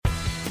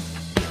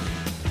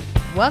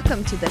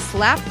Welcome to the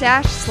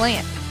Slapdash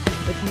Slant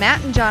with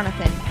Matt and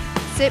Jonathan.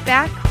 Sit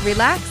back,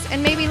 relax,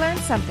 and maybe learn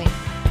something.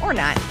 Or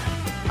not.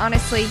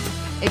 Honestly,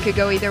 it could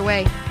go either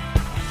way.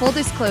 Full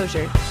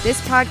disclosure, this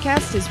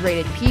podcast is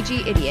rated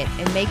PG Idiot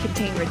and may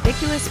contain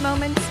ridiculous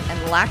moments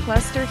and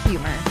lackluster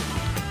humor.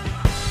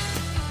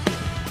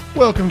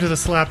 Welcome to the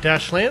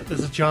Slapdash Slant. This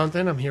is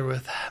Jonathan. I'm here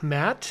with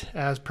Matt,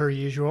 as per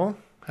usual.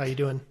 How you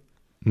doing?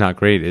 Not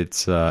great.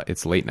 It's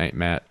late night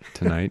Matt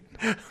tonight.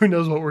 Who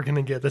knows what we're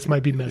gonna get? This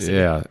might be messy.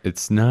 Yeah,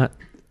 it's not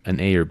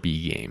an A or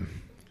B game.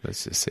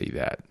 Let's just say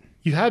that.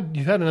 You had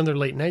another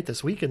late night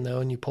this weekend though,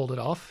 and you pulled it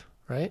off,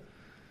 right?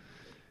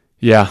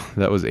 Yeah,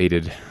 that was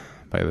aided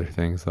by other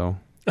things though.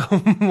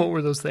 What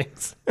were those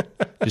things?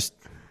 Just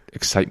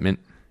excitement.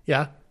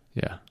 Yeah.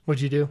 Yeah.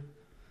 What'd you do?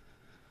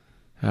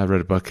 I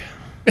read a book.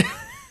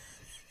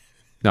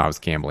 No, I was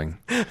gambling.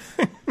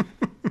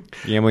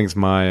 Gambling's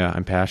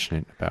I'm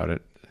passionate about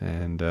it,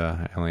 and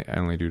I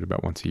only do it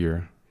about once a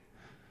year.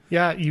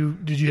 Yeah,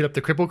 did you hit up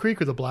the Cripple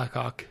Creek or the Black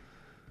Hawk?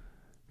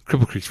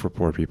 Cripple Creek's for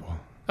poor people.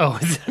 Oh,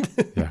 is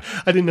it? Yeah.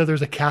 I didn't know there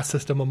was a caste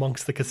system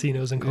amongst the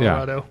casinos in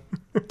Colorado.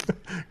 Yeah.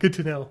 Good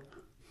to know.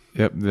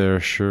 Yep, there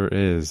sure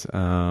is.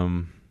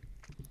 Do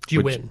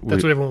you win?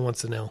 That's what everyone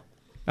wants to know.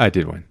 I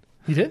did win.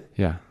 You did?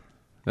 Yeah.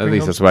 At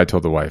least that's what I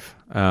told the wife.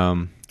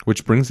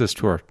 Which brings us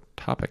to our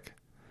topic.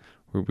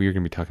 We are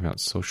going to be talking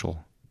about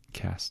social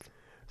caste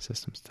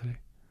systems today.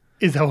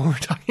 Is that what we're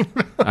talking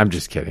about? I'm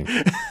just kidding.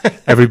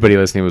 Everybody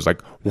listening was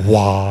like,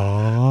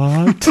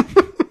 what?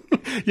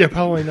 Yeah,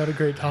 probably not a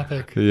great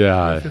topic.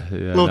 Yeah. A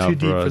little too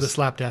deep for the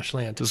Slapdash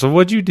Slant. So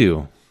what'd you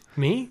do?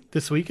 Me?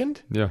 This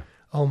weekend? Yeah.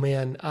 Oh,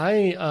 man.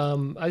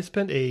 I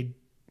spent a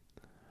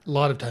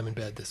lot of time in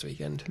bed this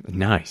weekend.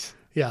 Nice.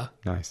 Yeah.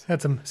 Nice.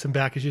 Had some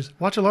back issues.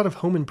 Watch a lot of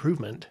Home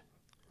Improvement.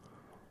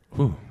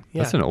 Ooh,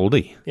 that's an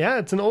oldie. Yeah,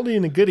 it's an oldie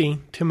and a goodie.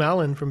 Tim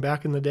Allen from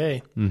back in the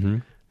day. Mm-hmm.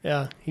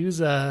 Yeah, he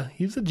was a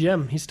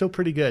gem. He's still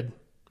pretty good.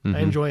 Mm-hmm. I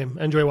enjoy him.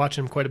 I enjoy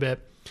watching him quite a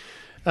bit.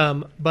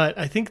 But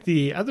I think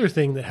the other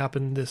thing that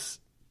happened this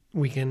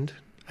weekend,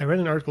 I read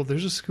an article.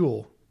 There's a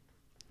school.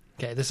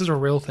 Okay, this is a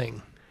real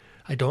thing.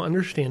 I don't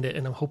understand it,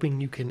 and I'm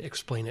hoping you can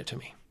explain it to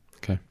me.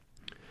 Okay.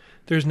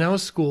 There's now a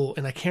school,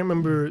 and I can't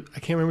remember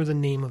the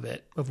name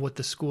of what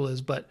the school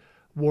is, but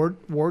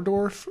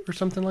Wardorf or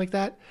something like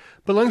that.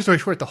 But long story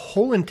short, the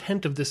whole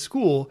intent of this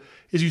school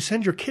is you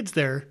send your kids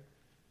there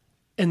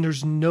and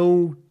there's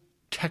no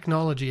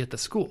technology at the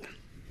school.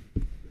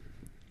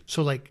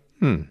 So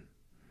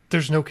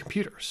there's no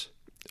computers.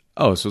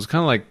 Oh, so it's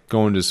kind of like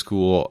going to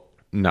school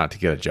not to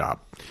get a job.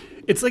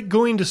 It's like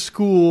going to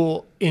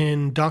school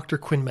in Dr.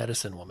 Quinn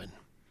Medicine Woman.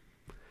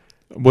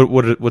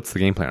 What's the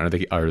game plan?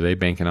 Are they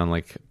banking on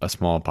like a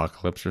small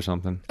apocalypse or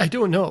something? I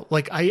don't know.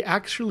 I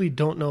actually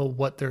don't know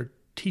what they're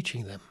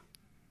teaching them.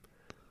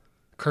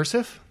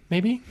 Cursive,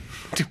 maybe?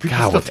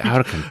 God,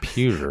 without a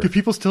computer. Do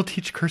people still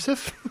teach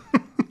cursive?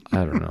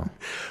 I don't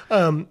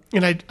know.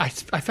 And I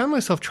found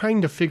myself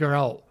trying to figure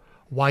out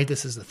why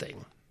this is the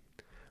thing.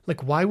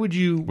 Like, why would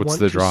you What's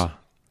the draw?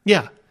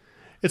 Yeah.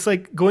 It's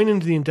like going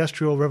into the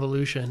Industrial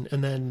Revolution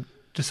and then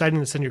deciding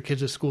to send your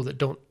kids to school that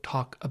don't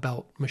talk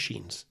about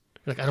machines.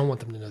 Like, I don't want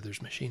them to know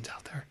there's machines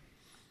out there.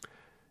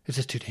 It's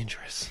just too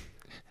dangerous.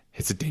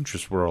 It's a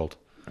dangerous world.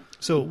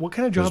 So what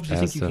kind of jobs do you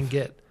think you can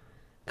get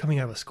coming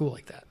out of a school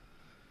like that?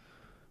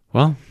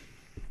 Well,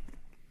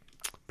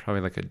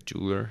 probably like a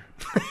jeweler.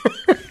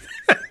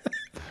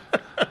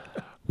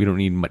 We don't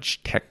need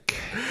much tech.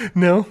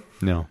 No?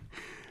 No.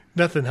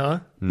 Nothing, huh?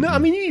 Mm-mm. No, I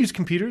mean, you use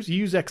computers. You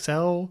use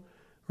Excel,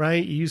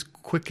 right? You use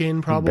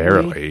Quicken probably.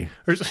 Barely.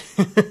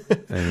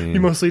 You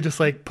mostly just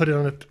put it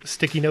on a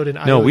sticky note and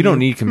No, we don't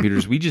need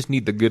computers. We just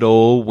need the good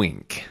old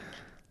wink.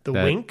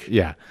 Wink?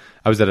 Yeah.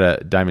 I was at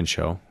a diamond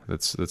show.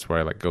 That's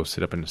where I go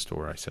sit up in the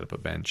store. I set up a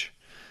bench,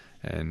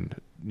 and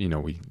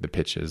the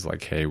pitch is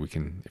like, hey, we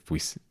can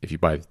if you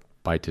buy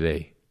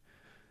today,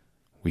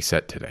 we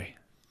set today.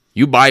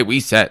 You buy,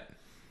 we set.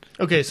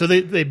 Okay, so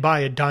they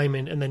buy a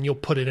diamond and then you'll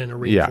put it in a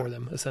ring for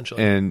them,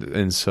 essentially.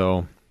 And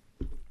so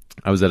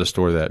I was at a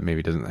store that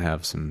maybe doesn't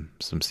have some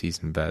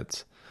seasoned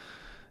vets,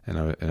 and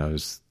I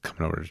was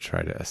coming over to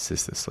try to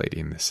assist this lady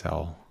in the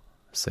sale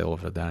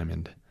of a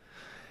diamond.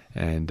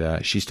 And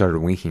she started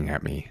winking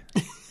at me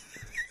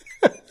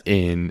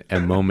in a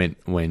moment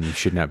when you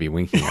should not be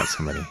winking at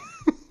somebody.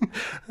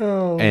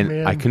 Oh, and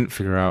man. I couldn't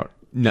figure out.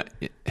 No,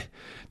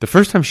 the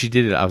first time she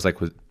did it, I was like,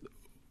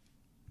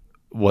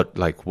 "What?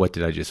 What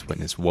did I just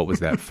witness? What was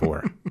that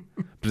for?"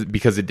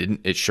 Because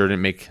it sure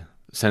didn't make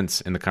sense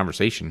in the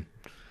conversation.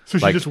 So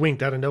she just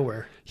winked out of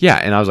nowhere. Yeah,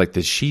 and I was like,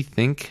 "Did she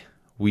think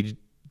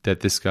that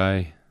this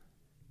guy?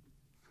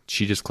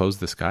 She just closed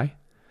this guy?"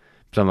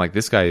 So I'm like,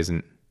 "This guy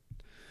isn't."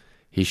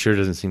 He sure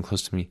doesn't seem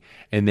close to me.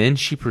 And then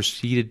she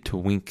proceeded to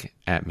wink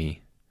at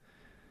me.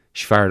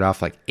 She fired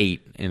off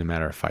 8 in a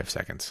matter of 5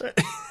 seconds.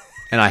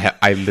 And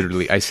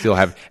I still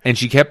have, and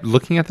she kept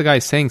looking at the guy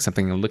saying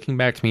something and looking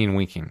back to me and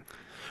winking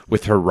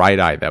with her right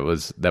eye. That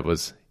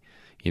was,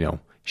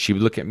 she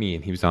would look at me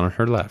and he was on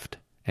her left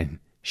and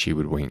she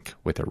would wink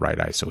with her right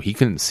eye. So he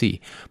couldn't see,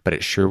 but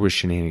it sure was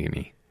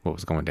shenanigans-y. what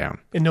was going down.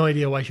 And no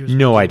idea why she was.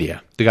 No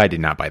idea. The guy did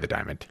not buy the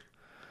diamond.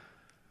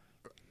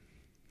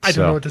 I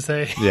don't know what to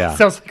say. Yeah.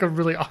 Sounds like a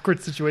really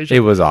awkward situation.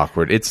 It was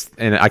awkward.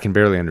 And I can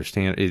barely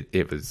understand.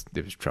 It was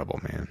trouble,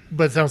 man.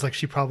 But it sounds like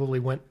she probably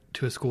went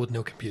to a school with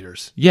no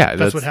computers. Yeah,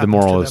 that's what the happens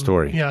moral to of the them.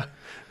 story. Yeah.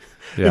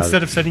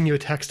 Instead of sending you a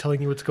text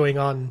telling you what's going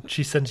on,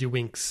 she sends you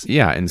winks.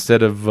 Yeah,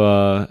 instead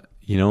of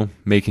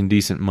making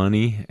decent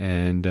money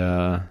and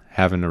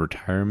having a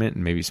retirement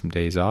and maybe some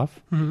days off,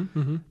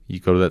 you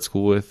go to that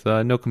school with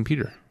no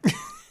computer.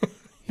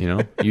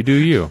 You do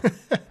you.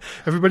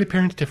 Everybody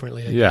parents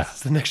differently, I guess.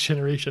 It's the next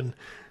generation.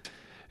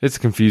 It's a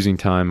confusing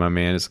time, my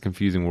man. It's a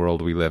confusing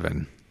world we live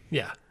in.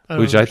 Yeah.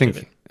 Which I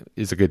think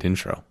is a good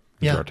intro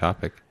into our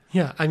topic.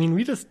 Yeah. I mean,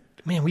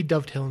 we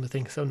dovetail into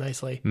things so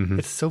nicely. Mm-hmm.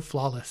 It's so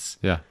flawless.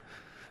 Yeah.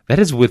 That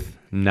is with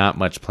not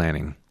much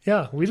planning.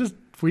 Yeah. We just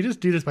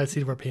do this by the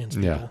seat of our pants,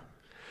 people.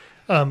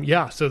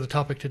 Yeah. So the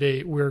topic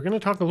today, we're going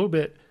to talk a little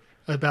bit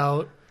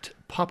about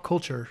pop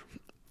culture.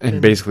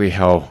 And basically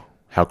how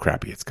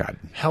crappy it's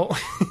gotten. How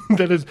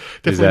that is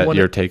definitely is that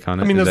your take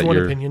on it? I mean, is that's that one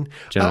your opinion.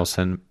 General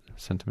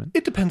sentiment?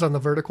 It depends on the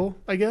vertical,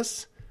 I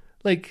guess.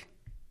 Like,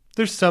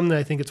 there's some that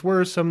I think it's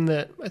worse, some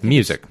that I think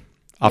music,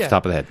 off the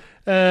top of the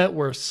head.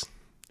 Worse.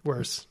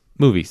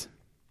 Movies.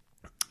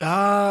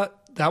 That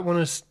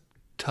one is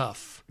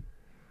tough.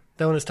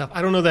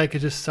 I don't know that I could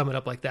just sum it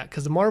up like that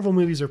because the Marvel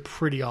movies are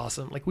pretty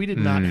awesome. Like, we did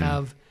not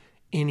have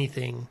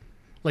anything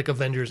like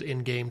Avengers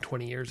Endgame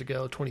 20 years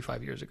ago,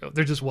 25 years ago.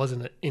 There just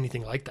wasn't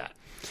anything like that.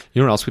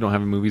 You know what else we don't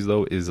have in movies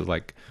though is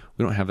like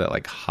we don't have that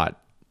like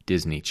hot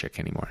Disney chick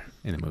anymore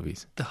in the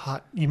movies. The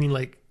hot, you mean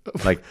like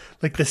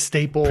the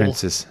staple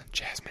Princess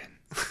Jasmine.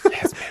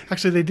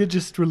 Actually, they did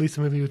just release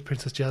a movie with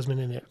Princess Jasmine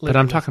in it. But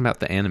I'm talking about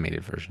the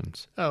animated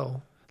versions.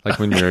 Oh, like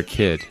when you're a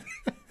kid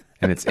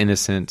and it's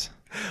innocent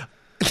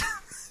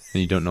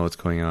and you don't know what's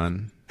going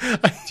on.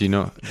 Do you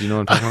know what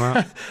I'm talking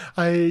about?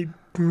 I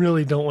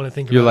really don't want to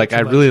think about it. You're like, I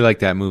really like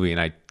that movie and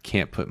I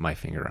can't put my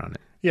finger on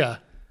it. Yeah.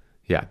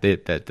 Yeah,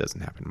 that doesn't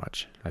happen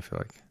much, I feel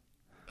like.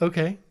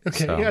 Okay.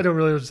 So, yeah, I don't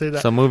really want to say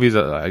that. Some movies,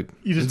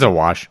 it's a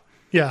wash.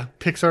 Yeah,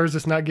 Pixar's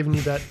just not giving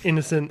you that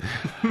innocent...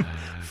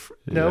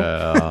 No?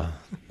 Yeah.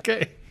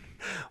 Okay.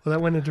 Well,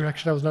 that went in a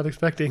direction I was not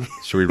expecting.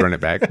 Should we run it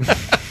back? I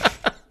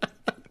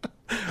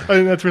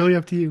think that's really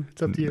up to you.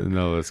 It's up to you.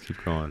 No, let's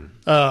keep going.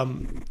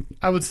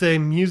 I would say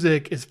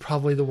music is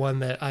probably the one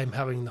that I'm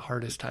having the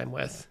hardest time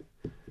with.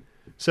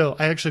 So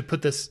I actually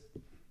put this...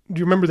 Do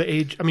you remember the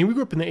age? I mean, we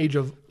grew up in the age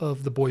of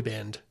the boy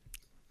band.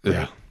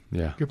 Right?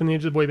 Yeah. Grew up in the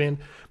age of the boy band.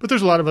 But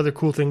there's a lot of other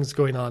cool things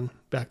going on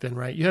back then,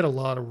 right? You had a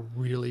lot of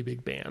really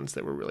big bands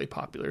that were really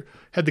popular.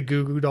 Had the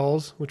Goo Goo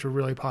Dolls, which were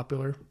really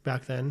popular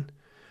back then.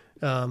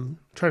 Trying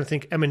to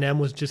think, Eminem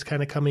was just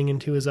kind of coming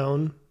into his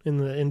own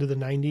into the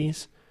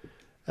 90s.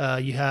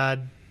 You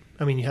had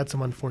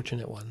some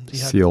unfortunate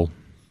ones. Seal.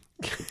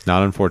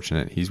 Not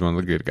unfortunate. He's one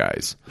of the good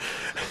guys.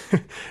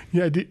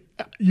 Yeah,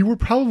 you were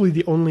probably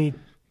the only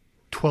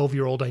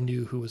 12-year-old I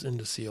knew who was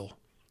into Seal.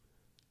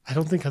 I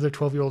don't think other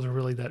 12-year-olds are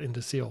really that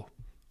into Seal.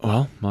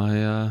 Well,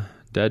 my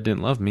dad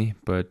didn't love me,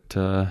 but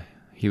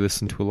he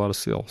listened to a lot of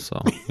Seal,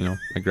 so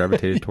I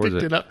gravitated towards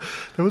it. That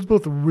was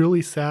both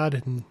really sad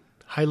and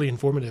highly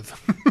informative.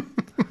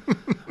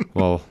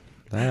 Well,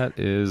 that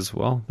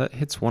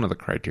hits one of the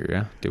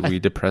criteria. Did we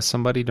depress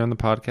somebody during the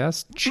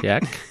podcast?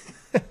 Check.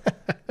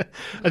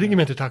 I think you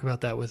meant to talk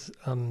about that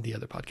on the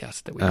other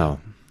podcast that we did.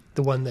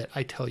 The one that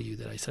I tell you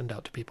that I send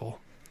out to people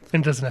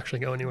and it doesn't actually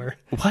go anywhere.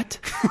 What?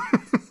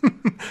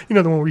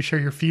 The one where you share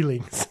your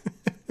feelings.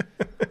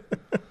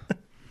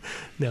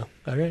 No.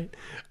 All right.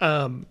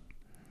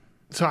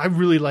 So I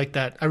really like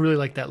that. I really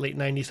like that late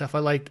 90s stuff. I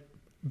liked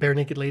Bare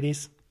Naked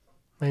Ladies.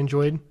 I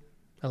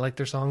like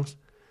their songs.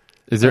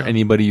 Is there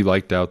anybody you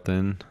liked out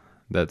then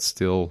that's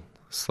still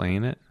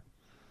slaying it?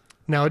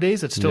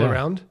 Nowadays, it's still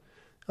around?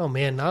 Oh,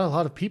 man, not a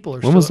lot of people are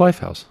When was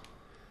Lifehouse?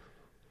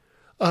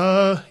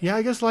 Yeah,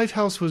 I guess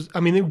Lifehouse was... I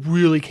mean, they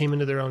really came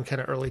into their own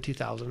kind of early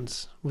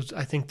 2000s.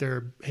 I think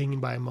their Hanging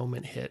by a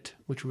Moment hit,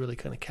 which really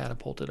kind of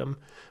catapulted them.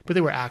 But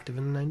they were active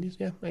in the 90s.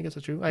 Yeah, I guess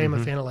that's true. I am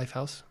a fan of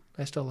Lifehouse.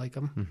 I still like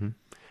them. Mm-hmm.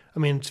 I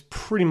mean, it's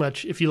pretty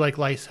much... If you like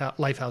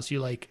Lifehouse, you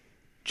like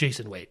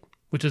Jason Waite,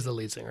 which is the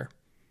lead singer.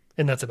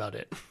 And that's about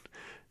it.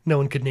 No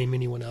one could name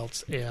anyone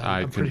else. And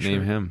I couldn't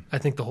name him. I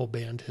think the whole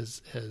band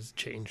has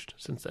changed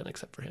since then,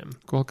 except for him.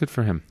 Well, good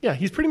for him. Yeah,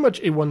 he's pretty much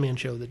a one-man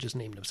show that just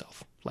named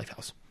himself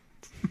Lifehouse.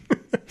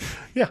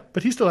 Yeah,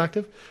 but he's still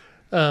active.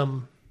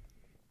 I'm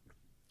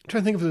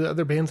trying to think of the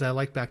other bands that I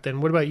liked back then.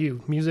 What about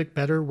you? Music,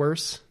 better,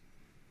 worse?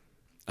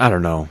 I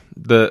don't know.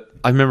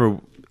 I remember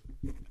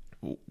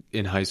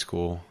in high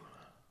school,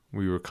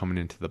 we were coming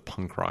into the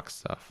punk rock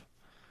stuff.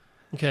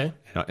 Okay.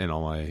 And a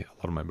lot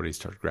of my buddies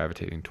started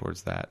gravitating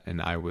towards that,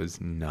 and I was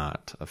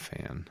not a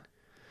fan.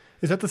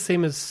 Is that the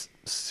same as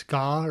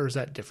ska, or is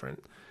that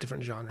different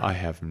genre? I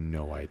have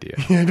no idea.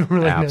 I don't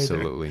really know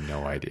Absolutely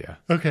no idea.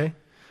 Okay.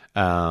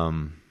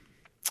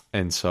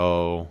 And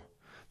so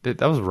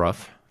that was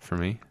rough for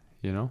me,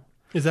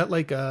 Is that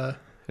like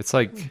it's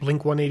like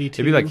Blink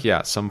 182? It'd be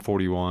like Sum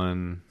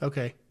 41.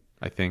 Okay.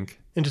 I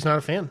think. And just not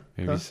a fan.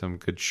 Maybe some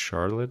good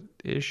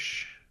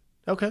Charlotte-ish.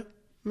 Okay.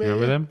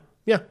 Remember them?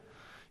 Yeah.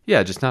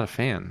 Yeah, just not a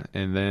fan.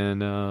 And then,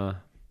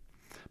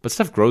 but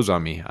stuff grows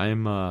on me.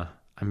 I'm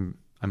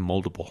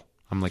moldable.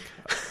 I'm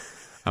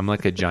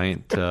like a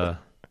giant,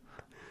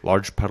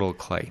 large puddle of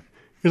clay.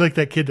 You're like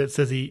that kid that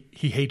says he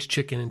hates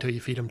chicken until you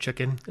feed him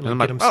chicken and I'm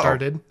get him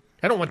started.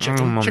 I don't want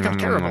chicken.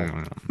 Chicken's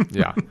terrible.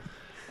 Yeah.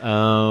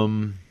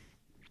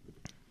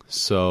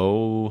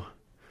 So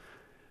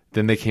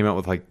then they came out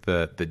with like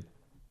the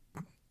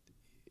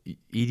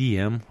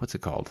EDM. What's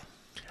it called?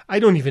 I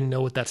don't even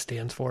know what that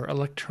stands for.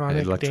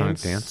 Electronic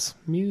dance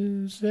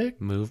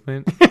music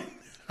movement.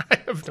 I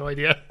have no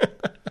idea.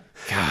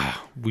 God,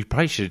 we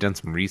probably should have done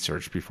some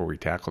research before we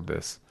tackled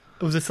this.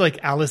 Was this like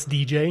Alice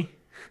DJ?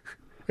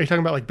 Are you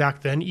talking about like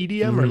back then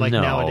EDM or like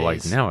nowadays?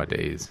 Like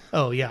nowadays.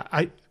 Oh yeah,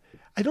 I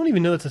don't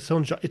even know that's its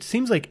own genre. It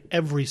seems like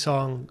every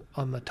song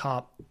on the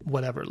top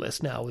whatever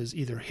list now is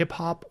either hip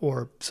hop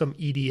or some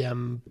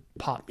EDM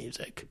pop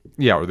music.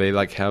 Yeah, or they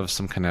like have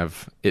some kind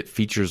of, it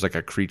features like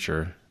a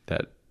creature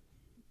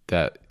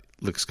that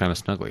looks kind of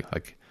snuggly.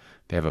 Like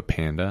they have a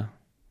panda,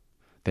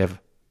 they have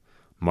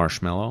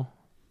Marshmallow.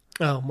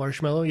 Oh,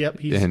 Marshmallow. Yep,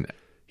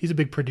 he's a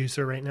big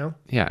producer right now.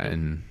 Yeah,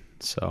 and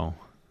so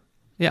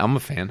yeah, I'm a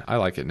fan. I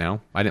like it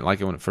now. I didn't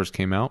like it when it first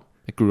came out.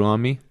 It grew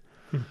on me.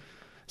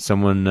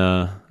 Someone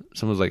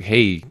was like,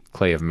 "Hey,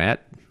 Clay of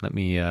Matt, let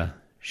me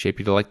shape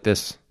you to like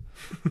this."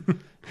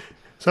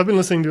 So I've been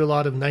listening to a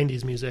lot of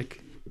 90s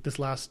music this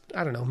last,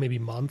 I don't know, maybe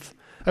month.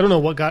 I don't know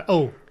what got,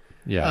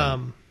 yeah.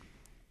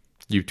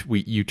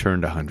 You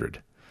turned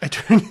 100. I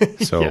turned,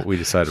 so yeah. we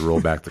decided to roll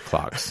back the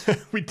clocks.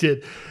 We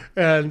did.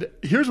 And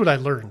here's what I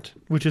learned,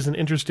 which is an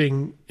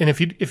interesting, and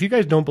if you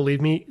guys don't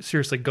believe me,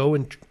 seriously, go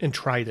and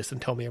try this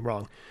and tell me I'm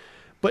wrong.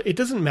 But it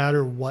doesn't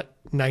matter what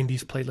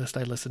 90s playlist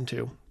I listen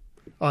to.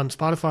 On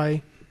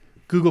Spotify,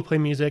 Google Play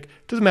Music,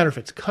 it doesn't matter if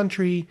it's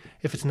country,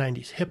 if it's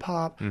 90s hip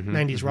hop,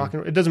 90s rock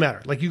and roll, it doesn't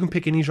matter. Like you can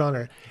pick any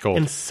genre. Gold.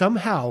 And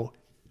somehow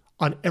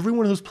on every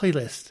one of those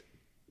playlists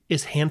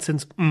is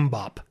Hanson's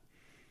Mbop.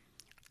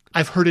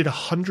 I've heard it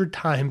 100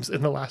 times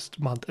in the last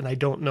month, and I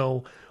don't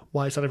know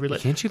why it's on every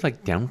list. Can't you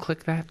like down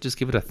click that? Just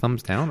give it a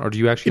thumbs down, or do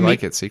you actually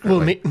like it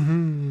secretly?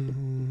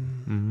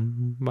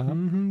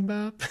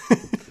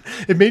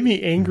 It made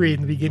me angry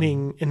in the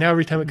beginning, and now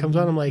every time it comes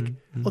on, I'm like,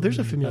 "Oh, there's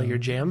a familiar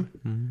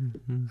jam.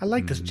 I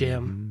like this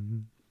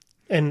jam."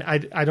 And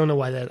I don't know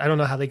why that. I don't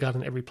know how they got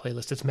on every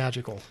playlist. It's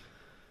magical.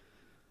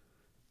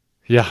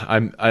 Yeah,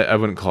 I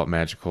wouldn't call it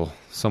magical.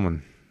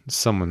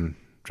 Someone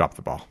dropped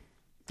the ball.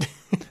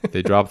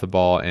 They dropped the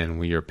ball, and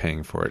we are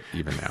paying for it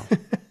even now.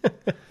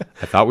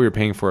 I thought we were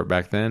paying for it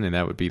back then, and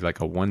that would be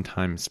like a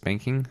one-time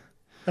spanking.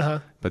 Uh-huh.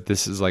 But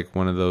this is like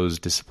one of those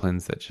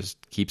disciplines that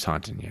just keeps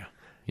haunting you.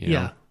 You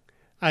know?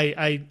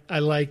 I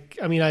like.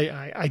 I mean,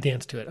 I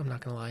dance to it. I'm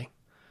not gonna lie.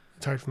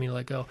 It's hard for me to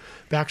let go.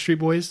 Backstreet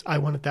Boys, I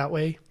Want It That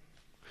Way.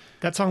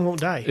 That song won't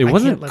die. It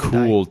wasn't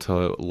cool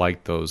to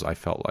like those. I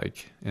felt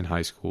like in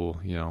high school,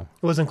 you know,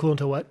 it wasn't cool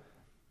until what?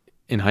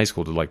 In high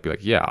school to like be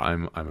like, yeah,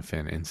 I'm a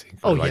fan of NSYNC.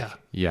 Oh like, yeah,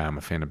 yeah, I'm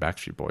a fan of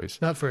Backstreet Boys.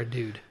 Not for a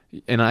dude.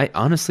 And I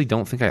honestly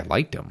don't think I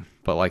liked them.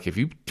 But like, if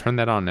you turn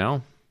that on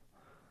now,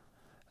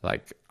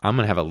 like I'm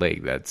gonna have a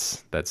leg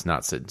that's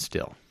not sitting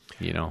still.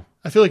 You know,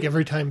 I feel like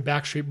every time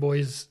Backstreet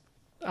Boys,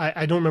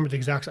 I don't remember the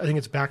exact. I think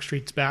it's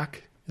Backstreet's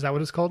Back. Is that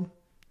what it's called?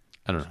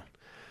 I don't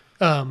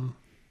know.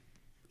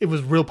 It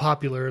was real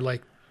popular.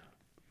 Like,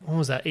 when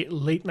was that?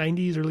 Late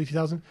 90s, early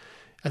 2000s.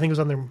 I think it was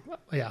on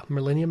their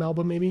Millennium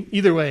album, maybe.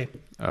 Either way.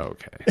 Oh,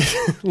 okay.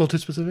 A little too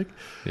specific.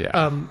 Yeah.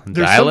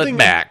 Dial it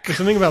back. There's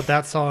something about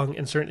that song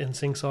and certain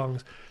NSYNC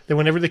songs that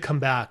whenever they come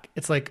back,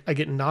 it's like I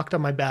get knocked on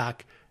my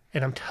back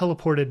and I'm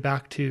teleported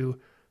back to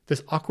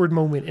this awkward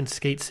moment in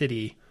Skate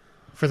City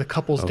for the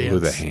couples dance. Oh,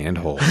 the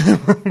handhold.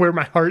 Where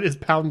my heart is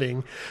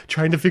pounding,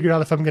 trying to figure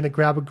out if I'm going to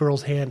grab a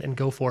girl's hand and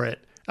go for it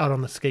out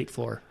on the skate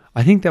floor.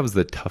 I think that was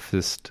the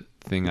toughest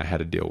thing I had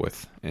to deal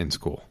with in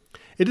school.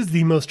 It is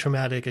the most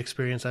traumatic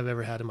experience I've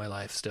ever had in my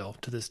life still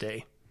to this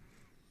day.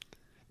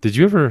 Did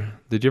you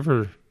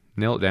ever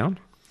nail it down?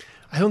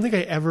 I don't think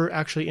I ever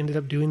actually ended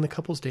up doing the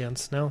couples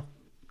dance. No.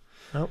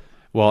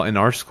 Well, in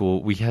our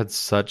school, we had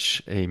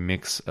such a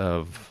mix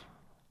of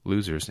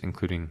losers,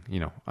 including, you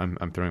know,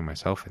 I'm throwing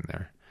myself in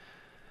there,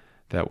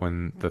 that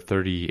when the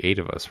 38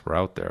 of us were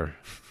out there,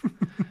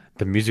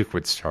 the music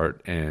would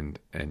start and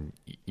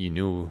you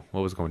knew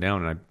what was going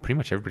down, and pretty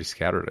much everybody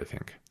scattered, I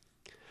think.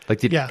 Like,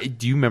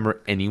 do you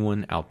remember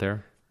anyone out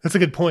there? That's a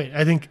good point.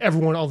 I think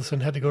everyone all of a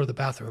sudden had to go to the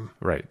bathroom.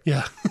 Right.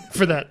 Yeah,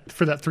 for that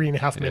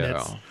 3.5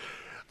 minutes.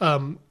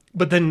 Yeah.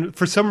 But then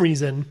for some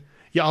reason,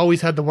 you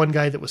always had the one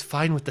guy that was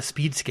fine with the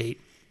speed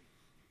skate.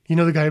 You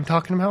know the guy I'm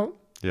talking about?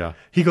 Yeah.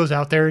 He goes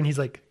out there and he's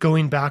like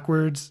going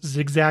backwards,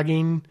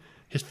 zigzagging.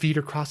 His feet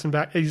are crossing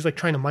back. He's like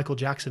trying to Michael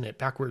Jackson it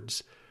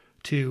backwards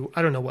to,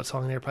 I don't know what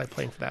song they were probably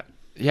playing for that.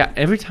 Yeah,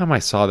 every time I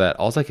saw that,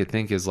 all I could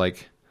think is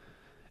like,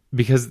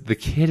 because the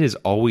kid is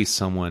always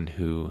someone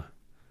who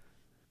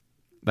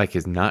like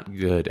is not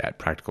good at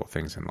practical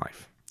things in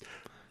life.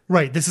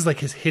 Right. This is like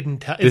his hidden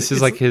talent. This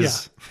is like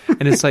his,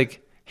 and it's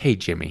like, hey,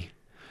 Jimmy,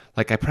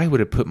 like I probably would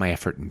have put my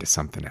effort into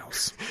something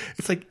else.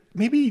 It's like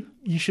maybe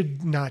you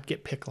should not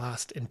get picked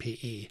last in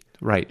PE.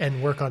 Right.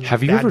 And work on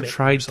Have you ever badminton or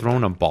tried something.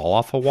 throwing a ball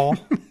off a wall?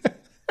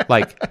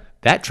 Like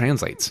that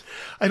translates.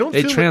 I don't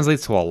It feel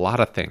translates to a lot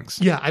of things.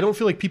 Yeah, I don't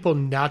feel like people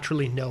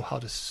naturally know how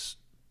to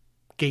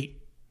skate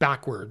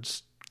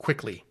backwards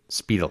quickly.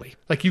 Speedily.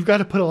 Like you've got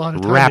to put a lot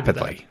of time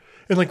Rapidly. into that.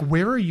 And like,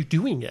 where are you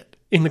doing it?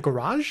 In the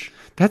garage?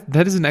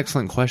 That is an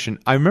excellent question.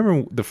 I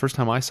remember the first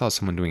time I saw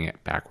someone doing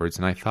it backwards,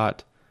 and I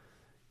thought,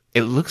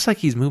 it looks like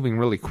he's moving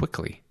really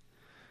quickly.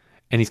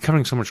 And he's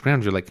covering so much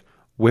ground. You're like,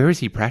 where is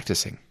he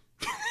practicing?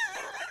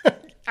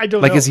 I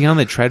don't Like, know. is he on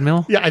the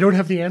treadmill? Yeah, I don't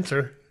have the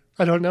answer.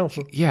 I don't know.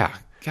 Yeah.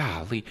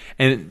 Golly.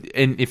 And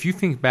if you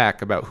think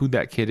back about who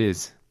that kid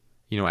is,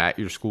 at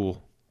your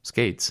school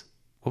skates,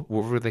 what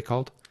were they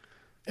called?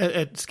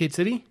 At Skate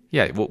City?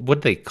 Yeah. What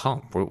did they call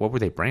them? What were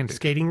they branded?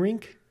 Skating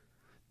rink?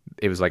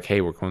 It was like,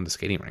 hey, we're going to the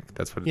skating rink.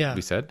 That's what Yeah.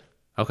 we said?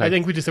 Okay. I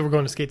think we just said we're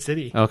going to Skate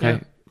City. Okay. Yeah.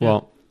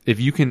 Well, if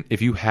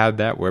you had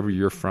that wherever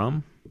you're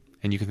from,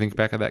 and you can think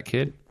back of that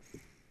kid,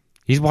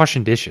 he's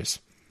washing dishes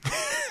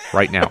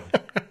right now,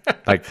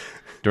 like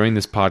during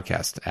this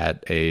podcast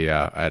at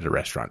a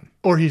restaurant.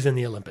 Or he's in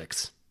the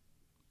Olympics.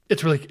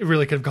 It really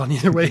could have gone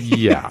either way.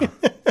 Yeah.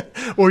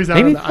 Or he's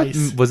out on the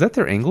ice. Was that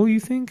their angle? You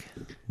think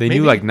they Maybe.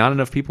 knew like not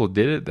enough people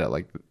did it? That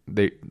like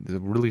the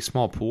really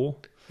small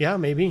pool. Yeah,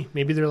 maybe.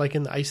 Maybe they're like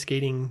in the ice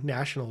skating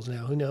nationals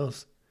now. Who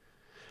knows?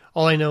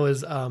 All I know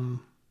is I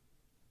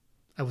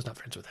was not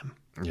friends with him.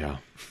 Yeah.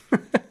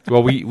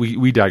 Well,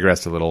 we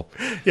digressed a little.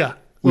 Yeah.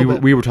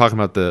 We were talking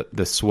about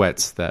the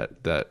sweats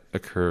that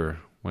occur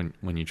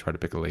when you try to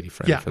pick a lady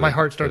friend. Yeah, for my the-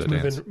 heart for starts the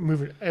dance.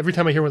 moving. Every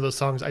time I hear one of those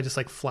songs, I just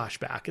like flash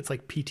back. It's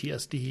like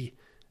PTSD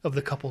of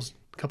the couples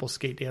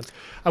skate dance.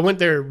 I went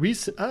there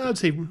I'd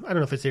say, I don't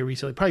know if it's there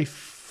recently, probably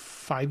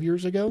 5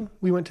 years ago.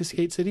 We went to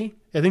Skate City.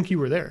 I think you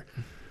were there.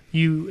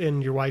 You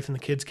and your wife and the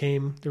kids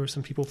came. There were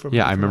some people from.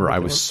 Yeah, I from remember. work I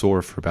that was went.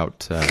 sore for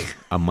about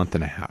a month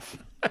and a half.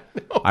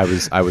 I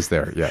was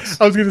there. Yes.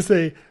 I was going to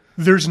say,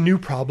 there's new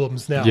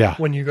problems now. Yeah.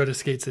 When you go to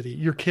Skate City,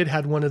 your kid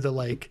had one of the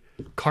like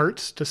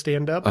carts to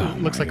stand up. Oh,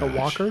 It looks my like a gosh.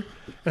 walker,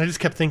 and I just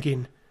kept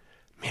thinking,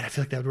 man, I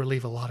feel like that would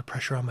relieve a lot of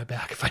pressure on my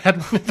back if I had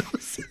one of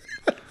those.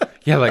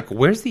 Yeah, like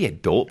where's the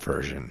adult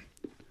version?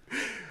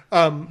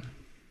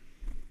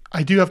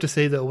 I do have to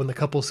say though, when the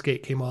couple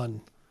skate came on,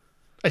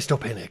 I still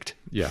panicked.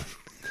 Yeah.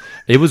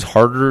 It was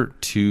harder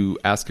to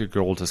ask a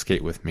girl to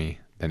skate with me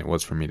than it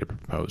was for me to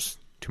propose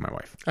to my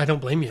wife I don't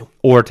blame you.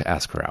 or to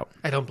ask her out.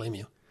 I don't blame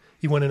you.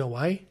 You want to know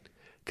why?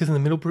 Because in the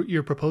middle of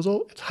your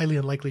proposal, it's highly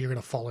unlikely you're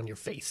going to fall on your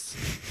face.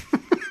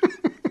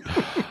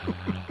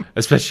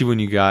 Especially when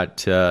you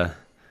got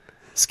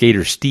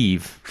skater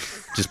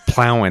Steve just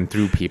plowing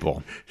through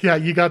people. Yeah,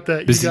 you got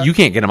the You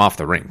can't get him off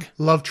the rink.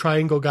 love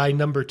triangle guy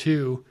number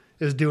 2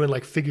 is doing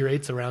like figure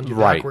eights around you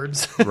Right.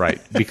 backwards. Right.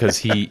 Because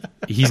he's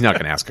not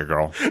going to ask a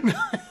girl.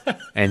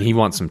 And he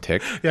wants some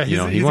tick. Yeah, he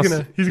he's wants-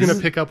 gonna this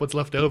is- pick up what's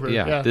left over.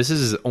 Yeah, this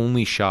is his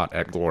only shot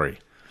at glory.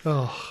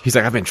 Oh, He's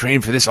like, I've been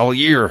training for this all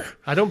year.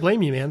 I don't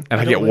blame you, man. And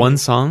I don't get blame one you.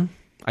 song.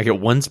 I get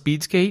one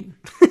speed skate.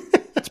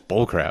 It's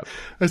bullcrap.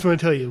 I just want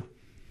to tell you,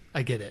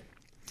 I get it.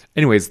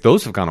 Anyways,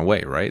 those have gone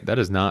away, right? That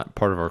is not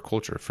part of our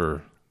culture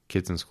for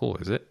kids in school,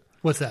 is it?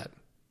 What's that?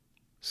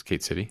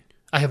 Skate City.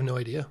 I have no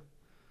idea.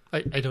 I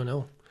don't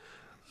know.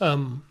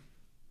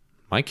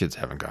 My kids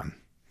haven't gone,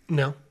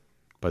 No.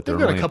 but They've they're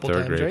gone only a couple in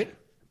third times, grade. right?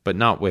 But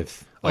not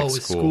with like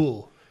with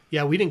school.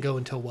 Yeah, we didn't go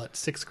until what,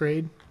 6th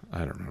grade? I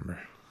don't remember.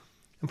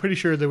 I'm pretty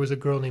sure there was a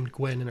girl named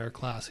Gwen in our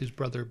class whose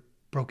brother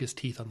broke his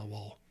teeth on the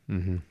wall.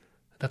 Mm-hmm.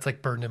 That's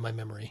like burned in my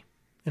memory.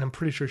 And I'm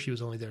pretty sure she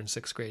was only there in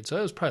 6th grade. So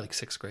it was probably like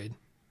 6th grade.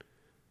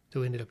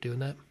 So we ended up doing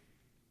that.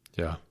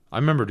 Yeah, I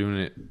remember doing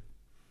it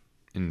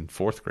in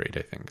 4th grade,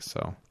 I think.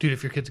 So, Dude,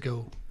 if your kids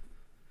go,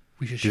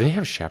 we should do they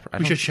have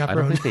chaperone? We should I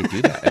don't chaperone. think they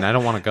do that, and I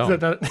don't want to go. Is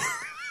that not-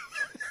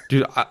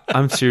 Dude,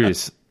 I'm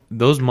serious.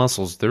 Those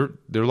muscles, they're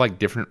like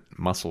different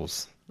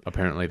muscles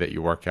apparently that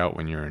you work out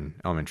when you're in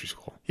elementary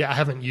school. Yeah, I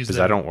haven't used Because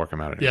them. I don't work them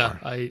out anymore.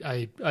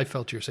 Yeah, I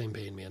felt your same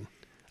pain, man.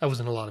 I was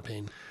in a lot of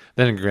pain.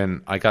 Then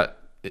again,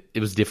 it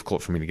was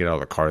difficult for me to get out of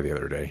the car the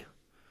other day.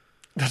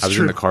 That's I was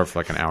true. in the car for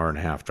like an hour and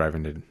a half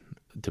driving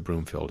to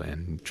Broomfield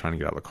and trying to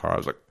get out of the car. I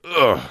was like,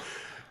 ugh.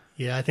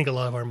 Yeah, I think a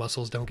lot of our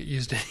muscles don't get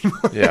used anymore.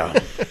 Yeah.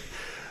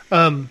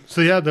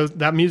 So yeah,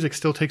 that music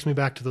still takes me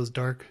back to those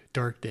dark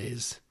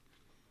days.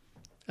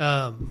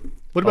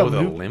 What about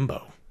the Moop? limbo.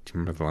 Do you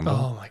remember the limbo?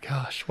 Oh my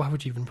gosh, why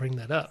would you even bring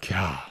that up?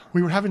 God.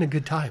 We were having a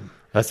good time.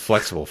 That's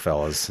flexible,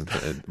 fellas,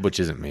 which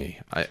isn't me.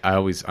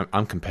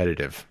 I'm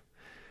competitive,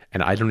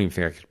 and I don't even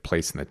think I could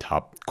place in the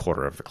top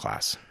quarter of the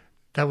class.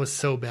 That was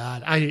so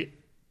bad.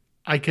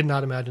 I could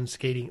not imagine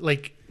skating.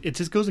 Like, it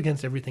just goes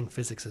against everything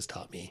physics has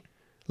taught me.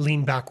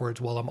 Lean backwards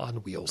while I'm on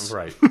wheels.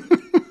 Right.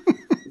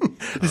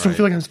 I just don't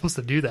feel like I'm supposed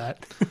to do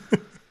that.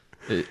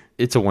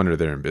 It's a wonder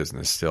they're in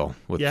business still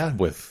Yeah.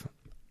 with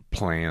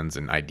plans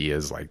and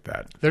ideas like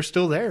that. They're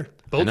still there.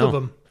 Both know. of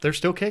them. They're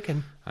still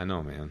kicking. I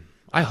know, man.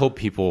 I hope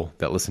people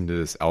that listen to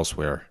this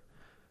elsewhere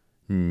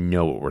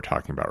know what we're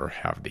talking about or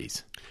have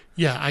these.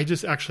 Yeah, I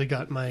just actually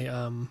got my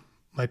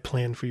my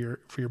plan for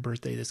your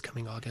birthday this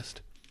coming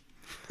August.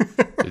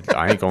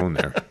 I ain't going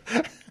there.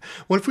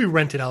 What if we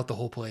rented out the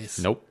whole place?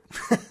 Nope.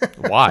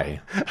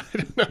 Why?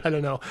 I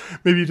don't know.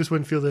 Maybe you just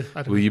wouldn't feel the.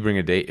 I don't Will know. you bring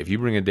a date? If you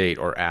bring a date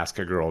or ask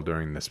a girl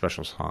during the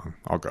special song,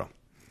 I'll go.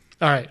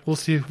 All right, we'll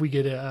see if we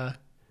get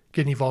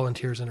any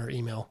volunteers in our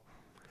email.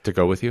 To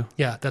go with you?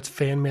 Yeah, that's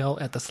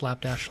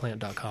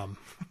fanmail@theslapdashslant.com.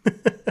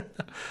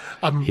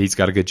 He's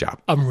got a good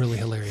job. I'm really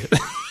hilarious.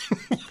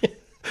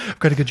 I've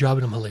got a good job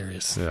and I'm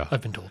hilarious. Yeah.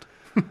 I've been told.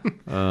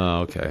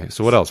 Okay.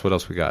 So what else? What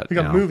else we got? We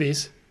got now?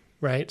 movies,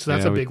 right? So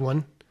that's Yeah, a big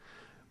one.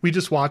 We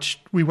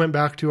went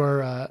back to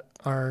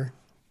our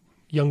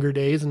younger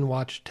days and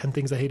watched 10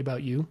 Things I Hate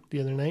About You the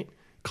other night.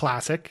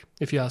 Classic,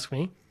 if you ask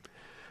me.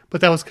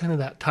 But that was kind of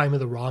that time of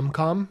the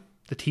rom-com,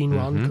 the teen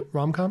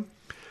rom-com.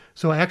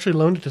 So I actually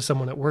loaned it to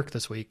someone at work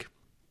this week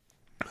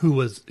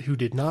who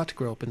did not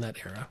grow up in that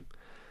era.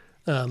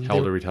 How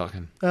old are we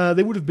talking?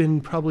 They would have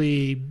been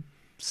probably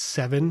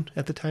 7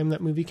 at the time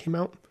that movie came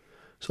out.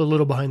 So a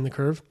little behind the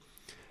curve.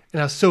 And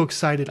I was so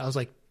excited. I was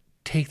like,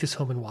 take this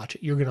home and watch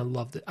it. You're going to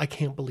love it. I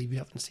can't believe you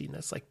haven't seen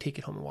this. Like, take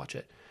it home and watch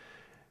it.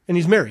 And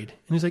he's married.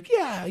 And he's like,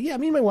 yeah,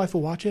 me and my wife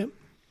will watch it.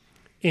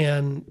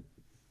 And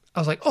I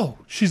was like, oh,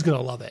 she's going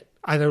to love it.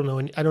 I don't know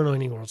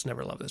anyone else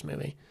never loved this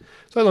movie.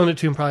 So I loaned it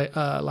to him probably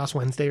last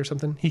Wednesday or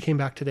something. He came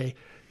back today.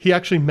 He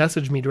actually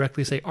messaged me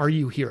directly, say, are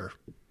you here?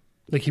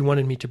 Like he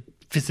wanted me to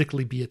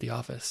physically be at the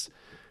office.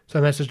 So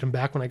I messaged him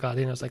back when I got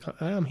in. I was like,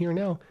 I'm here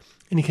now.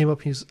 And he came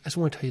up. I just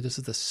want to tell you, this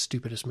is the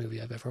stupidest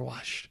movie I've ever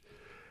watched.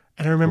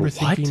 And I remember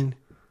thinking,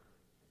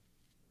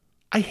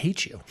 I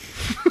hate you.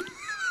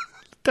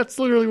 That's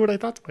literally what I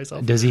thought to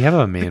myself. Does he have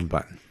a man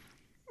bun?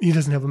 He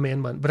doesn't have a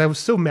man bun. But I was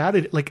so mad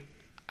at it. Like,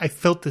 I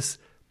felt this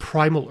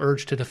primal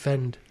urge to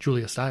defend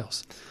Julia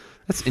Stiles.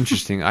 That's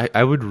interesting.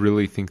 I would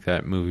really think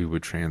that movie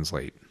would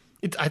translate.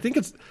 I think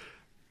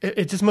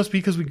it just must be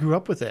because we grew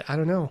up with it. I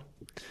don't know.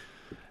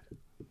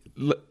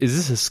 Is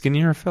this a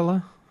skinnier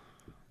fella?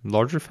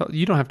 Larger fella?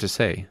 You don't have to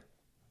say.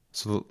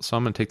 So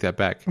I'm going to take that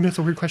back. I mean, that's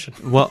a weird question.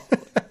 Well,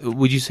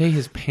 would you say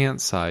his pant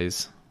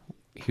size,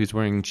 he was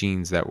wearing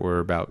jeans that were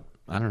about,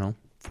 I don't know,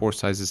 4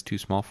 sizes too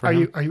small for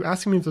him? Are you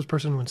asking me if this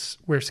person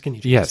wears skinny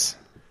jeans?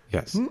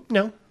 Yes.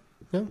 No.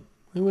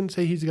 I wouldn't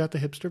say he's got the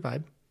hipster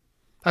vibe.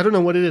 I don't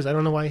know what it is. I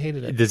don't know why he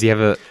hated it. Does he have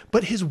a...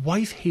 But his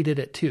wife hated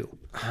it too.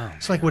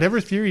 So like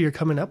whatever theory you're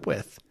coming up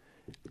with,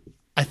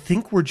 I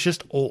think we're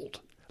just old.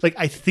 Like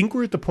I think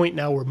we're at the point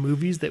now where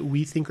movies that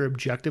we think are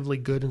objectively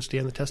good and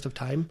stand the test of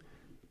time,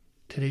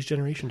 today's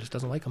generation just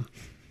doesn't like them.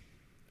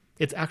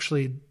 It's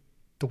actually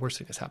the worst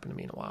thing that's happened to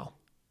me in a while.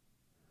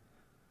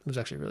 It was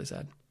actually really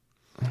sad.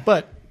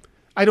 But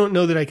I don't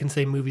know that I can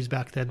say movies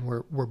back then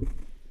were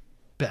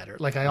better.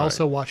 Like I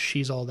also watched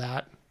She's All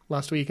That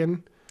last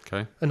weekend.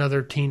 Okay.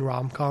 Another teen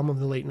rom-com of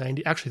the late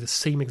 90s. Actually the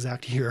same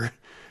exact year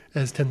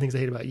as 10 Things I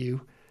Hate About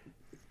You.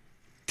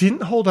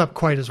 Didn't hold up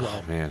quite as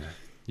well. Oh, man.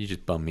 You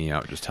just bummed me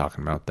out just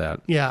talking about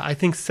that. Yeah, I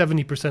think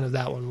 70% of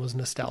that one was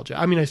nostalgia.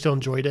 I mean, I still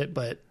enjoyed it,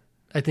 but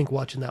I think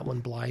watching that one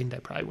blind, I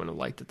probably wouldn't have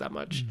liked it that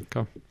much.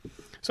 Okay.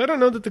 So I don't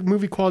know that the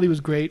movie quality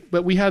was great,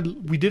 but we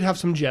did have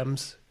some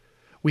gems.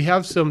 We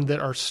have some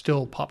that are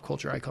still pop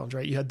culture icons,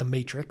 right? You had The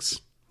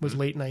Matrix, was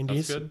late 90s.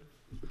 That's good.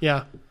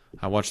 Yeah.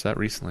 I watched that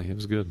recently. It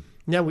was good.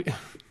 Yeah,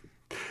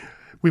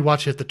 we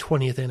watched it at the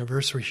 20th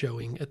anniversary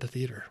showing at the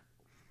theater,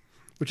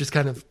 which is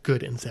kind of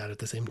good and sad at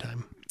the same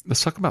time.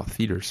 Let's talk about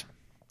theaters.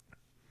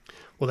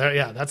 Well,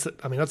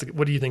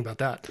 what do you think about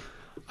that?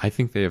 I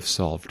think they have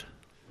solved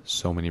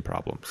so many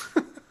problems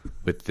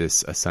with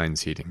this assigned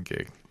seating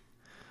gig.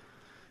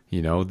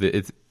 You know,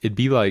 it'd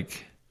be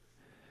like,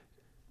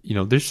 you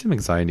know, there's some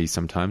anxiety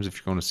sometimes if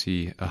you're going to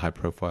see a high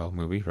profile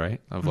movie, right?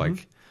 Of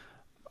like,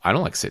 I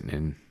don't like sitting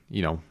in,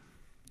 you know,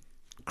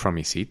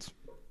 crummy seats,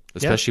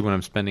 especially when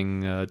I'm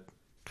spending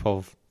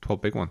 12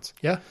 big ones.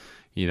 Yeah.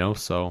 You know,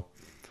 so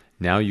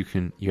now you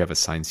have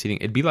assigned seating.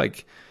 It'd be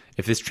like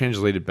if this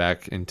translated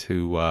back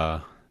into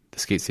the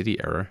Skate City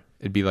era,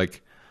 it'd be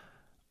like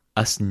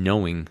us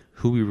knowing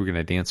who we were going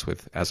to dance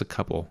with as a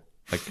couple,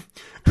 like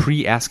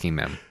pre-asking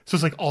them. So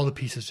it's like all the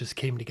pieces just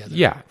came together.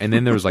 Yeah. And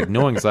then there was like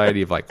no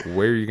anxiety of like,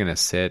 where are you going to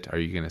sit? Are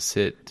you going to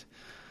sit,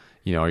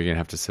 you know, are you going to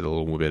have to sit a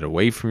little bit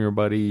away from your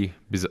buddy?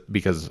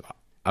 Because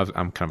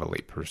I'm kind of a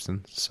late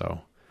person.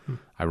 So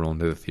I roll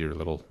into the theater a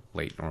little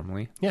late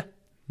normally. Yeah.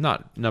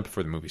 Not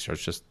before the movie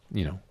starts. Just,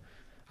 you know,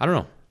 I don't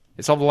know.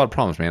 It solved a lot of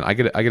problems, man. I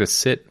get to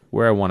sit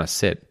where I want to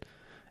sit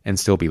and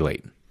still be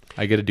late.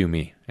 I get to do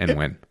me and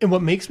win. And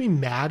what makes me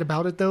mad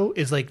about it though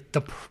is like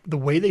the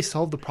way they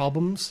solved the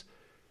problems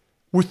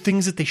were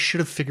things that they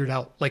should have figured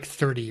out like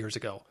 30 years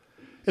ago.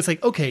 It's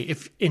like, okay,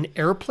 if in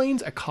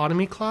airplanes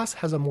economy class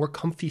has a more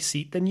comfy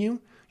seat than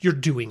you, you're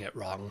doing it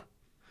wrong.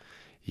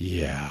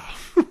 Yeah.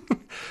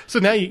 So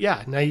now you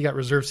got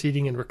reserved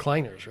seating and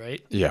recliners,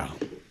 right? Yeah.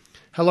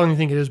 How long do you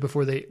think it is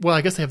before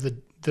I guess they have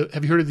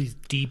have you heard of these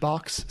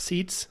D-box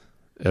seats?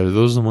 Are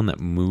those the one that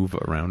move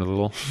around a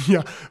little?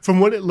 Yeah. From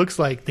what it looks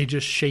like, they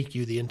just shake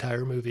you the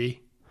entire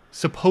movie,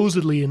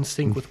 supposedly in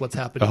sync with what's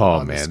happening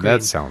on the screen.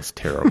 That sounds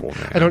terrible,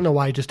 man. I don't know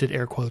why I just did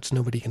air quotes.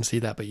 Nobody can see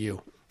that but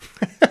you.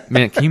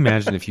 Man, can you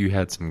imagine if you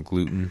had some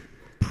gluten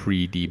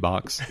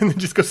pre-D-box? And then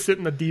just go sit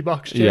in the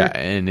D-box chair. Yeah,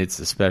 and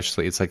it's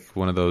like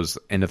one of those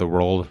end of the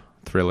world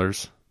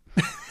thrillers.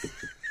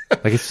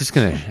 Like it's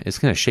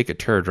gonna shake a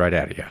turd right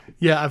out of you.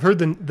 Yeah, I've heard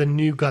the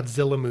new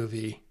Godzilla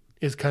movie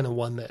is kind of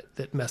one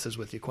that messes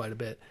with you quite a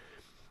bit.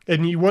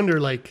 And you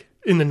wonder, like,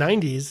 in the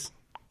 90s,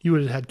 you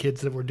would have had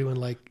kids that were doing,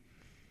 like,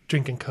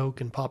 drinking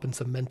Coke and popping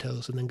some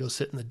Mentos and then go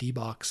sit in the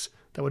D-box.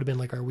 That would have been,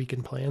 like, our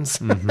weekend plans.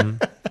 Mm-hmm.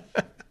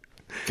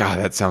 God,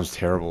 that sounds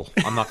terrible.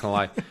 I'm not going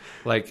to lie.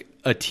 Like,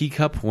 a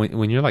teacup,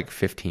 when you're, like,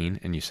 15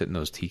 and you sit in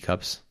those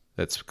teacups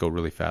that go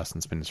really fast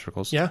and spin in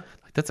circles. Yeah.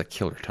 Like, that's a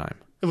killer time.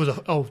 It was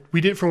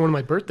we did it for one of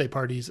my birthday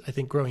parties, I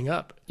think, growing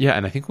up. Yeah,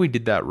 and I think we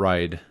did that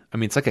ride. I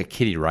mean, it's like a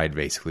kiddie ride,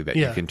 basically, that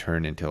Yeah. you can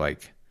turn into,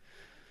 like,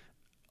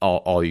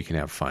 all you can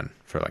have fun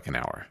for like an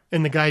hour.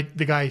 And the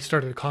guy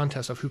started a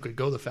contest of who could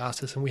go the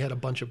fastest, and we had a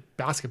bunch of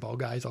basketball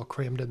guys all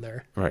crammed in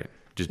there. Right.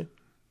 Just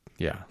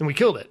yeah. And we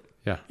killed it.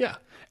 Yeah. Yeah.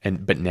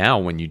 But now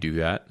when you do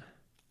that,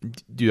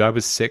 dude, I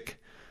was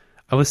sick.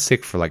 I was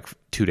sick for like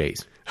 2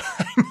 days.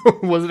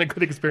 It wasn't a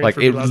good experience. Like for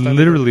me it last time.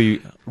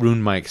 literally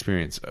ruined my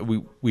experience.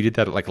 We did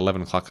that at like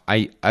 11 o'clock.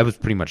 I was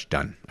pretty much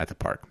done at the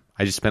park.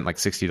 I just spent like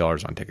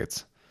 $60 on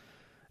tickets,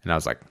 and I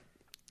was like,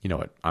 you know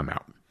what, I'm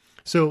out.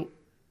 So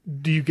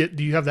do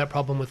you have that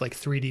problem with like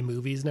 3D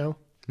movies now?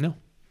 No,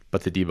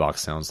 but the D-box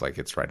sounds like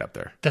it's right up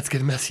there. That's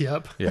gonna mess you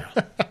up. Yeah.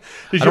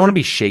 I don't want to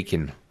be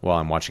shaken while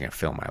I'm watching a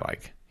film I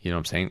like. You know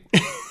what I'm saying?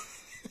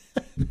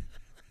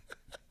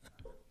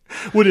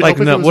 Like,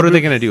 no, what are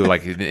they going to do?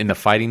 Like in the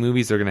fighting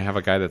movies, they're going to have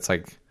a guy that's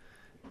like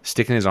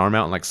sticking his arm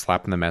out and like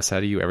slapping the mess out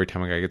of you every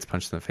time a guy gets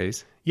punched in the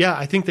face. Yeah,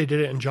 I think they did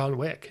it in John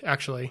Wick.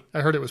 Actually, I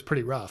heard it was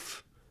pretty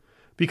rough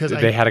because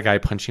they had a guy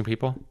punching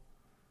people.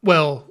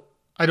 Well,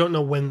 I don't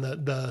know when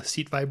the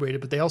seat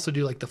vibrated, but they also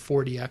do like the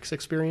 4DX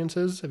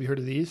experiences. Have you heard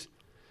of these?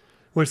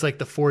 Where it's like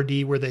the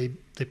 4D where they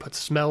put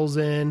smells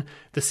in.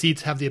 The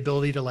seats have the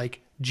ability to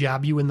like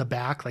jab you in the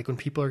back. Like when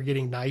people are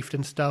getting knifed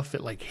and stuff,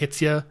 it like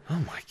hits you. Oh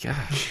my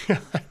gosh.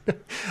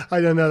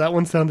 I don't know. That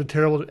one sounded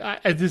terrible.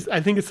 I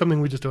think it's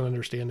something we just don't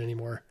understand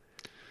anymore.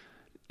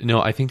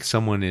 No, I think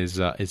someone is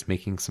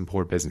making some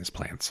poor business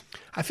plans.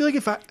 I feel like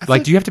if I feel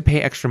like, do you have to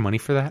pay extra money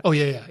for that? Oh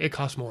yeah. It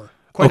costs more.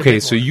 Okay,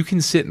 so you can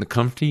sit in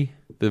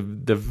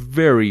the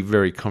very,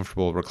 very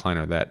comfortable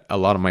recliner that a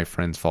lot of my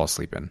friends fall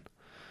asleep in.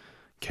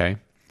 Okay.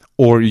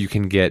 Or you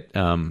can get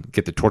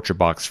the torture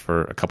box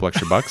for a couple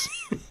extra bucks.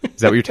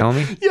 Is that what you're telling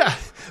me? Yeah.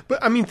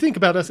 But I mean, think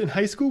about us in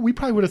high school. We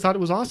probably would have thought it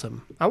was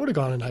awesome. I would have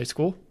gone in high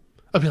school.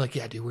 I'd be like,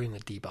 yeah, dude, we're in the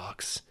D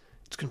box.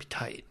 It's going to be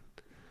tight.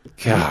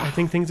 God. I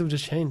think things have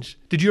just changed.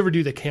 Did you ever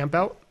do the camp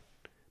out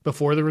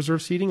before the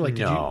reserve seating? Like,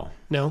 No.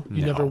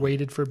 You never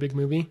waited for a big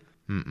movie?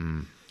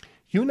 Mm-mm.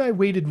 You and I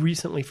waited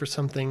recently for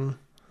something.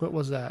 What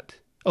was that?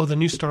 Oh, the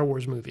new Star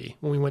Wars movie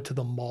when we went to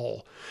the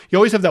mall. You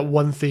always have that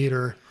one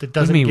theater that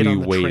doesn't get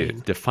on the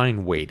train.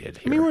 Define waited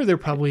here. I mean, we were there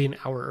probably an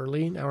hour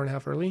and a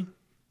half early.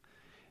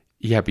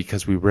 Yeah,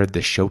 because we read the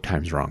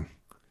showtimes wrong.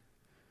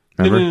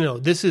 Remember?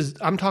 No.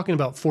 I'm talking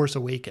about Force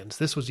Awakens.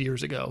 This was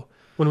years ago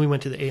when we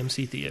went to the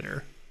AMC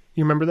theater.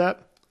 You remember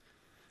that?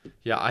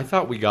 Yeah, I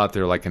thought we got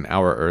there like an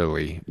hour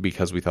early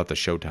because we thought the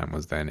showtime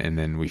was then, and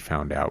then we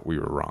found out we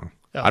were wrong.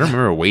 Oh, I don't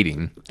remember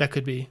waiting. That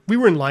could be. We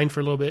were in line for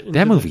a little bit.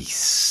 That movie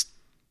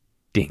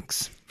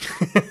stinks.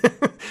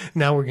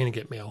 Now we're going to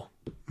get mail.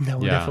 Now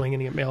we're definitely going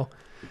to get mail.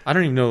 I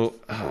don't even know.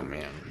 Oh,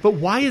 man. But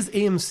why is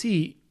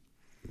AMC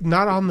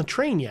not on the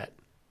train yet?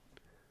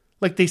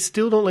 Like, they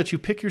still don't let you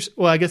pick your...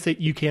 Well, I guess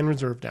you can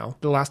reserve now.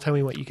 The last time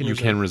we went, you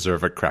can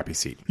reserve a crappy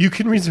seat. You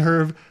can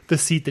reserve the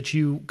seat that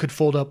you could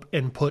fold up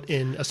and put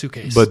in a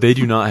suitcase. But they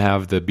do not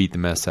have the beat the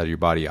mess out of your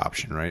body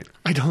option, right?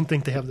 I don't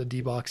think they have the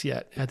D-box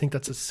yet. I think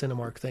that's a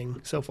Cinemark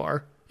thing so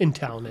far. In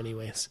town,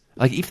 anyways.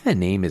 Like, even the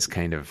name is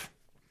kind of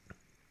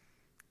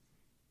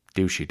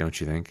douchey, don't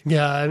you think?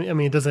 Yeah, I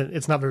mean,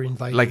 it's not very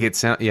inviting. Like,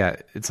 it's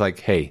like,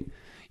 hey,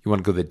 you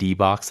want to go to the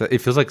D-box? It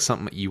feels like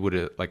something you would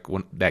have, like,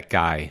 that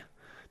guy...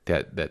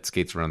 That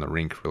skates around the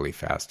rink really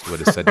fast would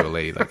have said to a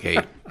lady like, "Hey,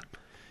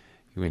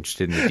 you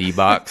interested in the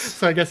D-box?"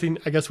 So I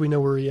guess we know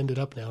where he ended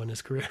up now in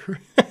his career.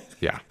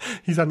 Yeah,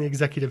 he's on the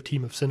executive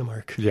team of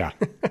Cinemark. Yeah,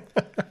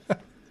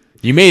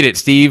 you made it,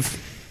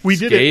 Steve. We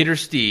did it, Skater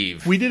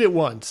Steve. We did it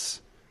once.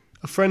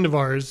 A friend of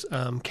ours,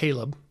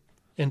 Caleb,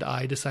 and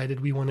I decided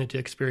we wanted to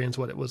experience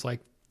what it was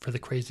like for the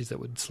crazies that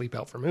would sleep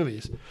out for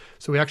movies.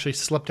 So we actually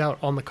slept out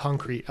on the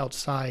concrete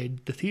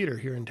outside the theater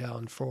here in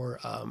town for.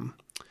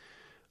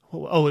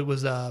 It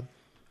was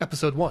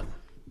episode 1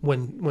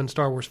 when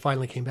Star Wars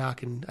finally came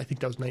back, and I think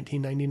that was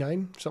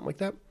 1999, something like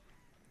that.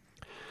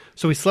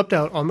 So we slept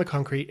out on the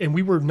concrete, and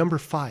we were number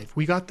 5.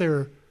 We got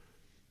there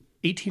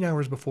 18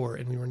 hours before,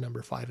 and we were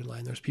number 5 in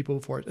line. There's people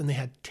before it, and they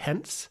had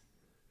tents.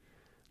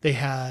 They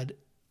had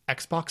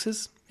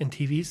Xboxes and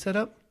TVs set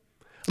up.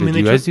 Did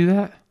you guys do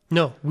that?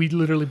 No, we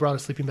literally brought a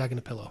sleeping bag and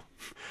a pillow.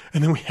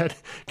 And then we had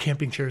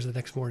camping chairs the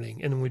next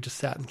morning, and then we just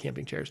sat in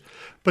camping chairs.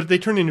 But they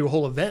turned into a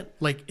whole event.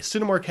 Like,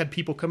 Cinemark had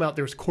people come out.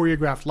 There was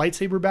choreographed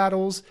lightsaber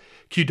battles.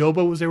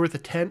 Qdoba was there with a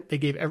tent. They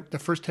gave the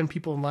first 10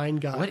 people in line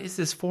got... What is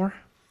this for?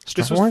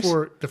 Star This was Wars?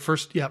 for the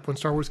first, when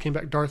Star Wars came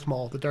back, the Darth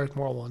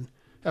Maul one,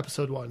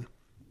 episode 1.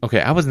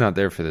 Okay, I was not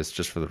there for this,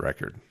 just for the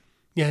record.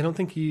 Yeah, I don't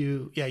think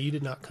you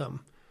did not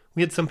come.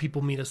 We had some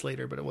people meet us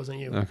later, but it wasn't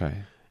you. Okay.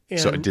 And,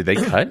 So did they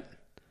cut?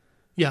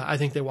 Yeah, I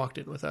think they walked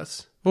in with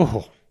us.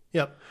 Oh.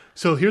 Yep.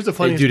 So here's the Hey,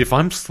 funniest. dude, if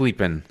I'm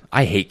sleeping,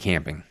 I hate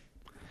camping.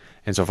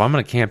 And so if I'm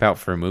going to camp out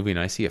for a movie and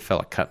I see a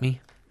fella cut me,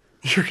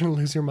 You're going to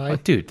lose your mind.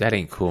 like, dude, that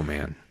ain't cool,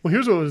 man. Well,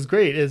 here's what was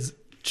great is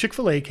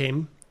Chick-fil-A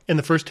came, and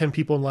the first 10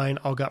 people in line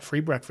all got free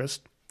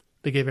breakfast.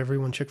 They gave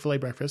everyone Chick-fil-A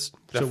breakfast.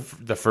 So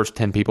The first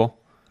 10 people?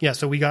 yeah,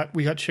 so we got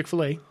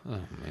Chick-fil-A. Oh,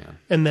 man.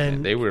 And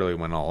then They really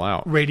went all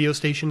out. radio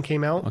station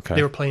came out. Okay.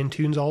 They were playing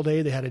tunes all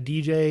day. They had a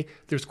DJ.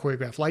 There's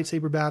choreographed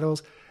lightsaber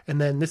battles. And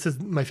then this is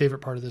my favorite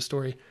part of this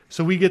story.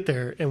 So we get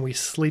there and we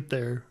sleep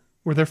there.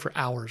 We're there for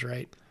hours,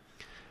 right?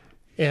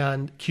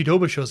 And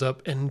Qdoba shows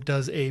up and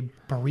does a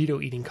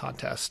burrito eating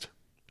contest.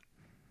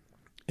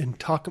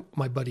 And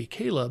my buddy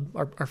Caleb,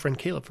 our friend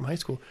Caleb from high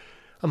school,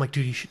 I'm like,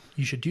 dude,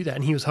 you should do that.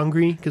 And he was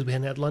hungry because we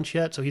hadn't had lunch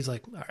yet. So he's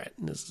like, all right,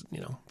 this is,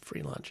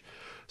 free lunch.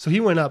 So he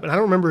went up and I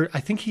don't remember, I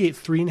think he ate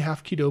 3.5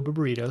 Qdoba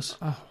burritos.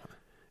 Oh.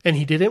 And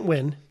he didn't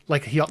win.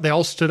 Like they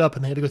all stood up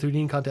and they had to go through the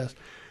eating contest.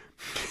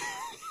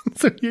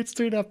 So he ate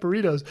 3.5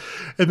 burritos.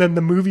 And then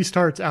the movie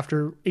starts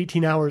after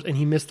 18 hours and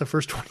he missed the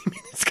first 20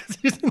 minutes because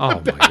he was in Oh,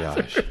 the my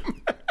bathroom.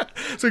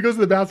 gosh. So he goes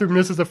to the bathroom and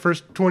misses the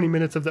first 20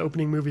 minutes of the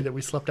opening movie that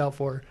we slept out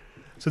for.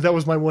 So that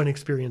was my one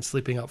experience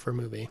sleeping out for a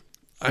movie.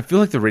 I feel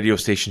like the radio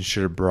station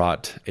should have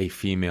brought a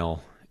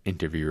female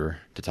interviewer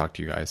to talk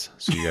to you guys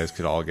so you guys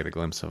could all get a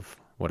glimpse of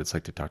what it's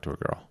like to talk to a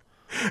girl.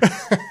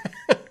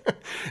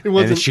 It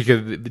wasn't. And she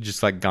could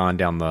just like gone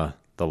down the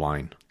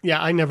line.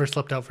 Yeah, I never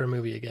slept out for a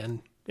movie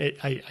again.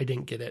 I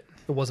didn't get it.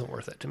 It wasn't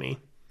worth it to me.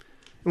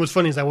 And what's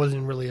funny is I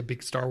wasn't really a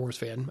big Star Wars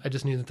fan. I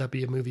just knew that'd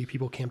be a movie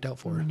people camped out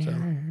for.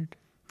 Nerd.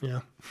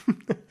 So,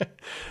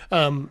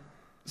 yeah.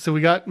 So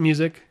we got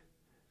music,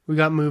 we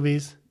got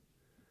movies,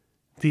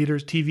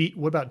 theaters, TV.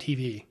 What about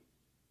TV?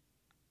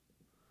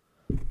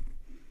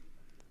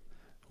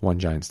 One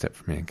giant step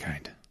for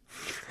mankind.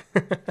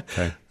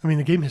 Okay. I mean,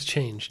 the game has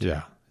changed.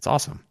 Yeah. It's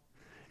awesome.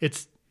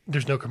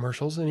 There's no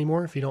commercials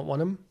anymore if you don't want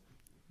them.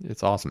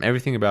 It's awesome.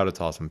 Everything about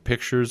it's awesome.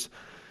 Pictures.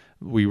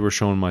 We were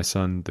showing my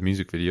son the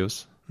music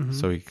videos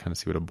so he could kind of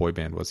see what a boy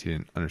band was. He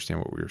didn't understand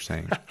what we were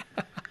saying.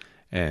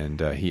 And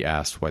he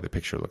asked why the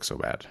picture looked so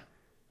bad.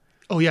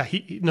 Oh yeah,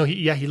 he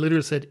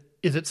literally said,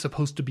 "Is it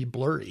supposed to be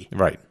blurry?"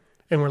 Right.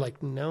 And we're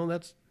like, "No,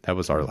 That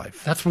was our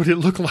life. that's what it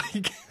looked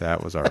like."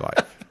 That was our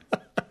life.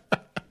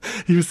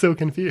 He was so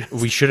confused.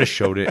 We should have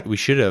showed it. We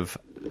should have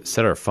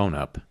set our phone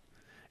up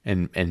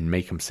and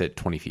make him sit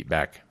 20 feet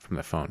back from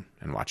the phone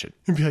and watch it.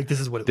 He'd be like, "This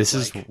is what it This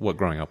looks is like." what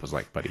growing up was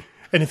like, buddy.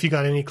 And if you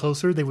got any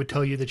closer, they would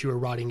tell you that you were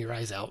rotting your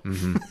eyes out.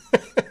 Mm-hmm.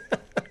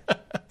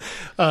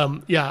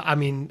 Yeah, I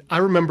mean, I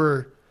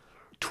remember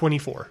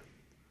 24.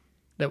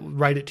 That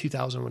right at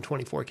 2000 when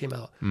 24 came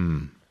out.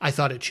 I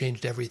thought it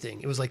changed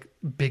everything. It was like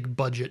big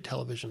budget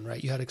television,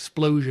 right? You had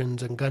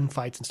explosions and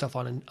gunfights and stuff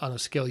on a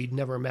scale you'd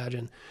never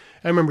imagine.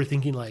 I remember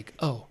thinking like,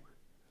 oh,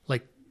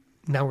 like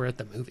now we're at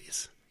the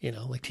movies,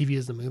 like TV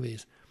is the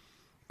movies.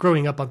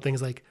 Growing up on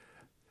things like,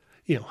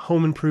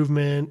 Home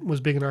Improvement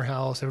was big in our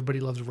house. Everybody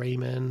loves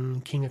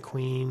Raymond, King of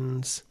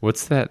Queens.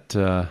 What's that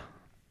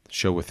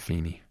show with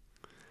Feeney?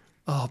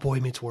 Oh, Boy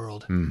Meets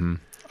World. Mm-hmm.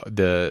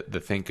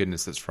 The Thank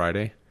Goodness It's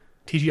Friday.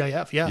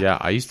 TGIF, yeah. Yeah,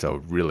 I used to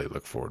really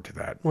look forward to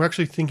that. We're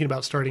actually thinking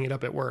about starting it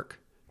up at work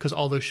because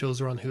all those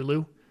shows are on Hulu.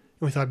 And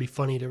we thought it'd be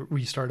funny to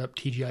restart up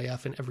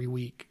TGIF, and every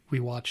week we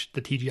watch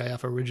the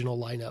TGIF original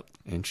lineup.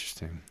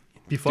 Interesting.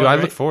 Before, Dude, I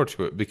right? look forward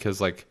to it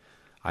because, like,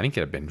 I didn't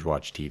get to binge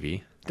watch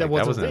TV. That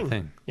wasn't a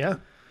thing. Yeah.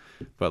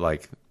 But,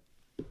 like,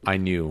 I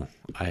knew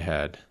I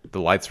had the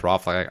lights were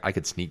off. Like, I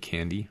could sneak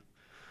candy.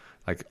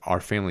 Like, our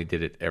family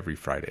did it every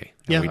Friday.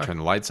 And Yeah. we turned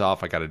the lights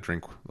off. I got to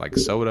drink, like,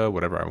 soda,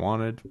 whatever I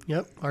wanted.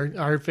 Yep.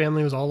 Our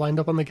family was all lined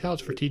up on the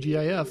couch for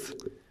TGIF.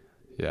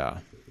 Yeah.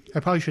 I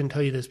probably shouldn't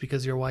tell you this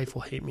because your wife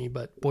will hate me,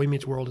 but Boy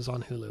Meets World is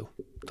on Hulu,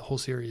 the whole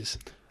series.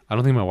 I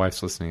don't think my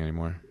wife's listening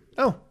anymore.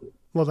 Oh,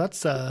 well, that's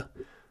sad.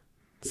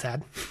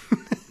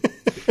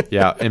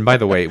 Yeah. And by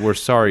the way, we're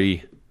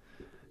sorry,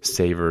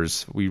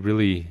 Savers. We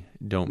really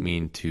don't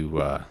mean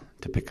to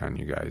pick on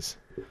you guys.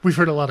 We've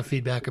heard a lot of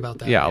feedback about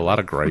that. Yeah, a lot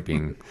of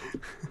griping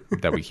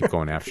that we keep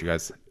going after you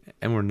guys,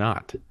 and we're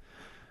not.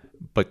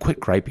 But quit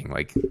griping.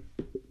 Like,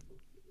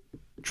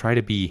 try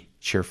to be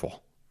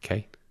cheerful,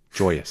 okay?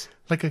 Joyous.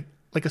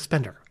 Like a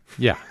spender.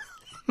 Yeah.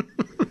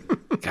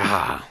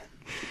 God.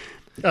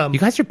 You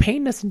guys are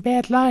painting us in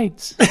bad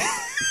lights.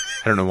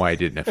 I don't know why I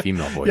did it in a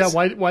female voice. Yeah,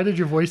 why did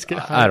your voice get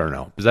high? I don't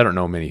know, because I don't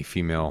know many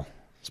female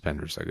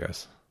spenders, I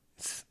guess.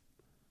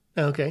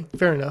 Okay,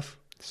 fair enough.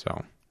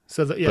 So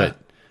Yeah.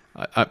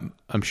 But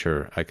I'm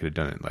sure I could have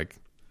done it. Like,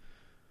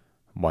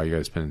 why are you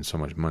guys spending so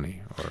much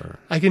money? Or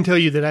I can tell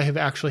you that I have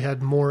actually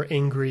had more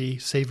angry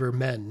saver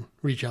men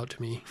reach out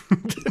to me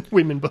than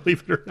women,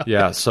 believe it or not.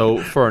 yeah. So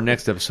for our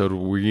next episode,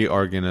 we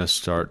are gonna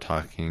start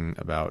talking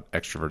about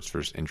extroverts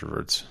versus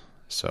introverts.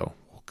 So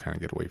we'll kind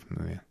of get away from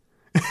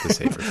the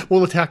savers.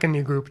 We'll attack a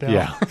new group now.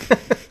 Yeah.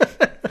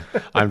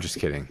 I'm just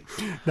kidding.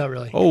 Not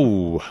really.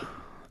 Oh,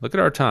 look at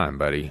our time,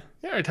 buddy.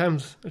 Yeah, our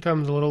time's a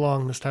little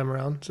long this time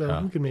around,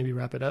 so we could maybe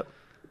wrap it up.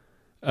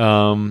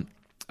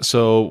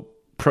 So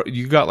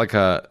you got like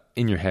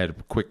in your head a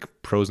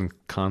quick pros and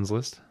cons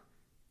list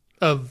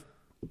Of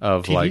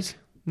of TVs? like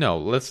no,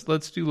 let's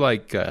do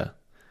like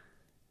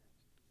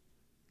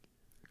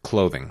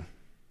clothing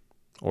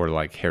or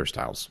like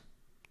hairstyles,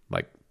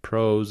 like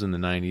pros in the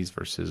 90s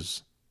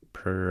versus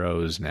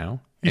pros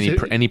now.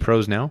 Any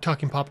pros now?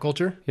 Talking pop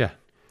culture? Yeah,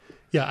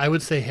 Yeah, I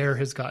would say hair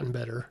has gotten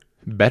better.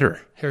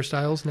 better.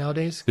 Hairstyles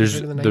nowadays There's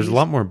compared to the there's 90s. a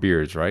lot more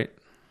beards, right?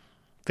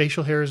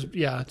 Facial hair is,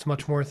 it's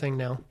much more a thing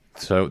now.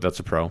 So that's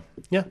a pro.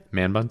 Yeah,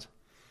 Man buns,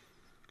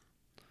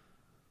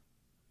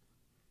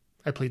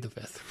 I plead the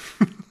fifth.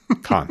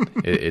 con.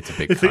 It's a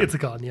big It's con. a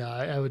con, yeah.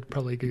 I would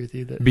probably agree with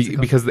you that it's a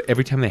con. Because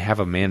every time they have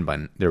a man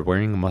bun, they're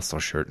wearing a muscle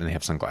shirt and they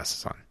have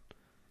sunglasses on.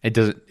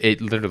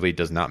 It literally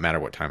does not matter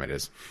what time it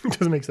is. It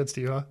doesn't make sense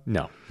to you, huh?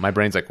 No, my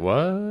brain's like,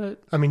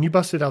 what? I mean, you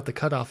busted out the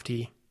cutoff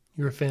tee.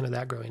 You were a fan of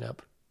that growing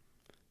up.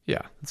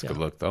 Yeah, it's a good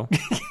look though.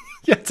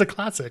 Yeah, it's a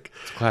classic.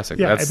 It's classic.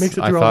 Yeah, it makes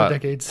it through all the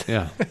decades.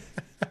 Yeah,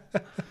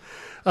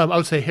 I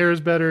would say hair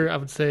is better. I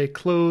would say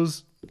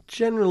clothes,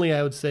 generally,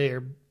 I would say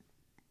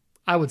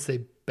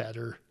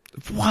better.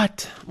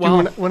 what? Dude,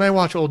 Well, when I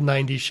watch old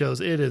 90s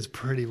shows, it is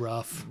pretty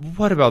rough.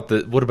 what about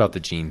the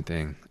jean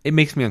thing? It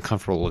makes me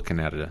uncomfortable looking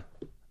at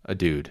a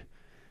dude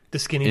The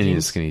skinny in jeans.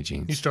 his skinny You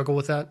jeans. struggle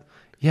with that?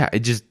 Yeah, it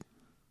just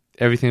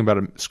everything about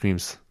it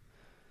screams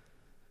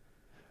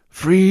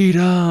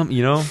freedom.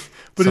 You know,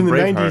 But Some in the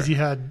Braveheart.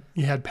 90s,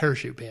 you had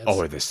parachute pants. or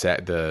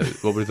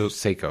what were those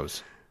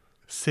Seikos?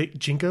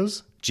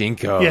 Jinkos?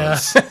 Jinkos.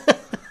 Yeah.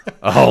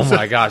 Oh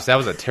my gosh, that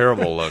was a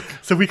terrible look.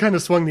 So we kind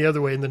of swung the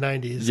other way in the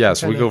 90s. Yeah,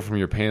 so we go from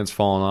your pants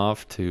falling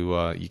off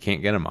to you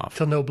can't get them off.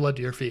 Till no blood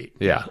to your feet.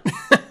 Yeah.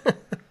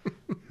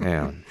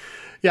 Man.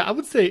 Yeah, I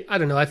would say, I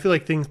don't know. I feel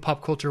like things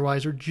pop culture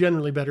wise are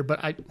generally better, but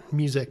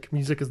music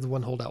is the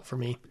one holdout for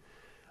me.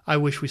 I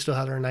wish we still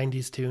had our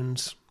 90s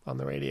tunes on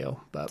the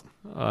radio, but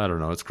I don't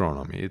know. It's growing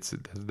on me.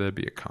 That'd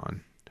be a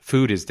con.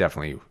 Food has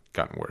definitely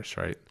gotten worse,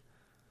 right?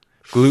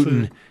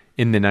 Gluten Food.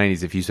 in the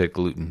 90s, if you said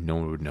gluten, no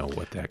one would know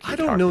what the heck you're I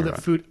don't talking know about.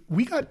 that food.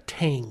 We got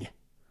Tang.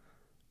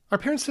 Our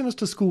parents sent us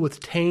to school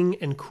with Tang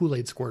and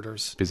Kool-Aid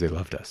squirters. Because they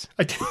loved us.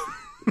 I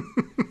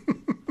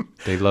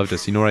They loved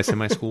us. You know what I sent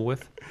my school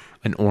with?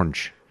 An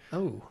orange.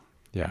 Oh,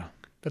 Yeah.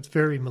 that's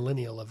very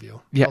millennial of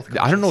you. Yeah. Health I don't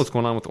know conscious. what's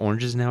going on with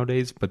oranges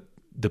nowadays, but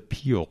the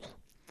peel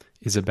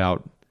is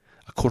about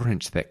a 1/4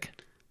 inch thick.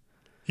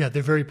 Yeah,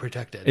 they're very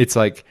protected. It's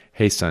like,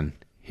 hey, son,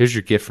 here's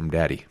your gift from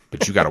daddy,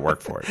 but you got to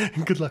work for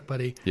it. Good luck,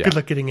 buddy. Yeah. Good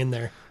luck getting in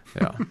there.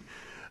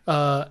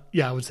 Yeah.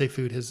 Yeah, I would say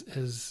food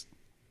has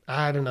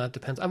I don't know, it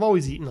depends. I've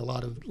always eaten a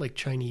lot of like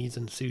Chinese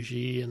and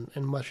sushi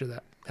and much of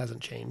that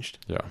hasn't changed.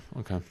 Yeah.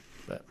 Okay.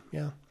 But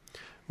yeah.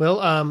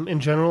 Well, in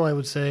general I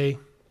would say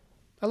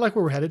I like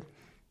where we're headed.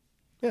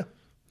 Yeah.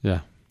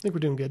 Yeah. I think we're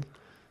doing good.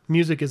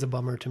 Music is a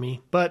bummer to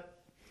me,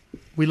 but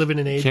we live in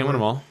an age Can't win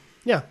where- them all.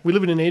 Yeah, we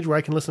live in an age where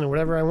I can listen to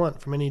whatever I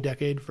want from any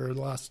decade for the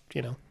last,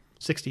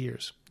 60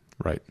 years.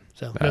 Right.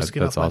 So no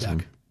skin That's off my awesome.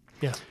 back.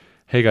 Yeah.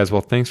 Hey guys,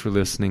 well, thanks for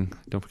listening.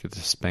 Don't forget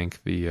to spank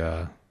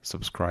the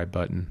subscribe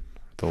button,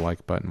 the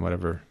like button,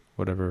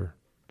 whatever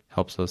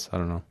helps us. I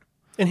don't know.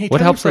 And hey, What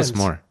tell helps your us friends.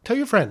 more? Tell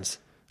your friends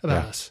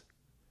about Yeah. us.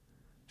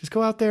 Just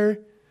go out there.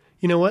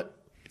 You know what?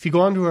 If you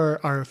go onto our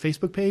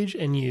Facebook page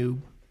and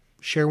you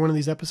share one of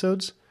these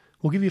episodes,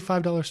 we'll give you a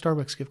 $5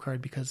 Starbucks gift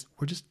card because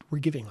we're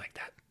giving like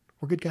that.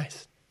 We're good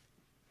guys.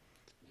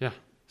 Yeah.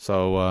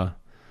 So,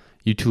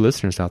 you two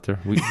listeners out there,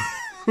 we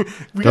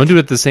don't do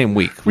it the same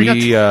week. We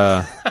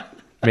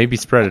maybe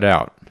spread it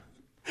out.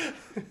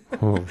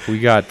 Oh, we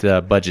got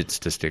budgets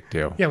to stick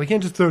to. Yeah, we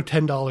can't just throw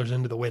 $10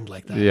 into the wind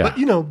like that. Yeah.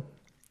 But,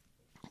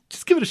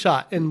 just give it a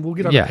shot and we'll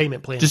get on a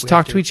payment plan. Just if we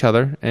talk have to each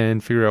other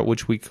and figure out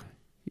which week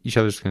each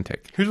other's going to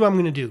take. Here's what I'm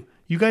going to do.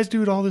 You guys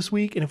do it all this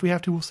week, and if we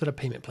have to, we'll set up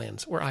payment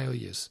plans or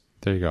IOUs.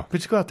 There you go. But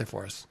just go out there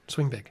for us.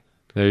 Swing big.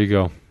 There you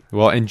go.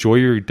 Well, enjoy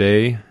your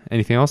day.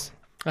 Anything else?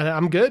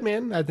 I'm good,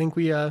 man. I think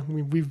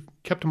we've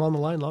kept them on the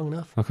line long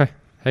enough. Okay.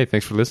 Hey,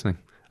 thanks for listening.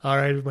 All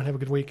right, everyone, have a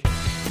good week.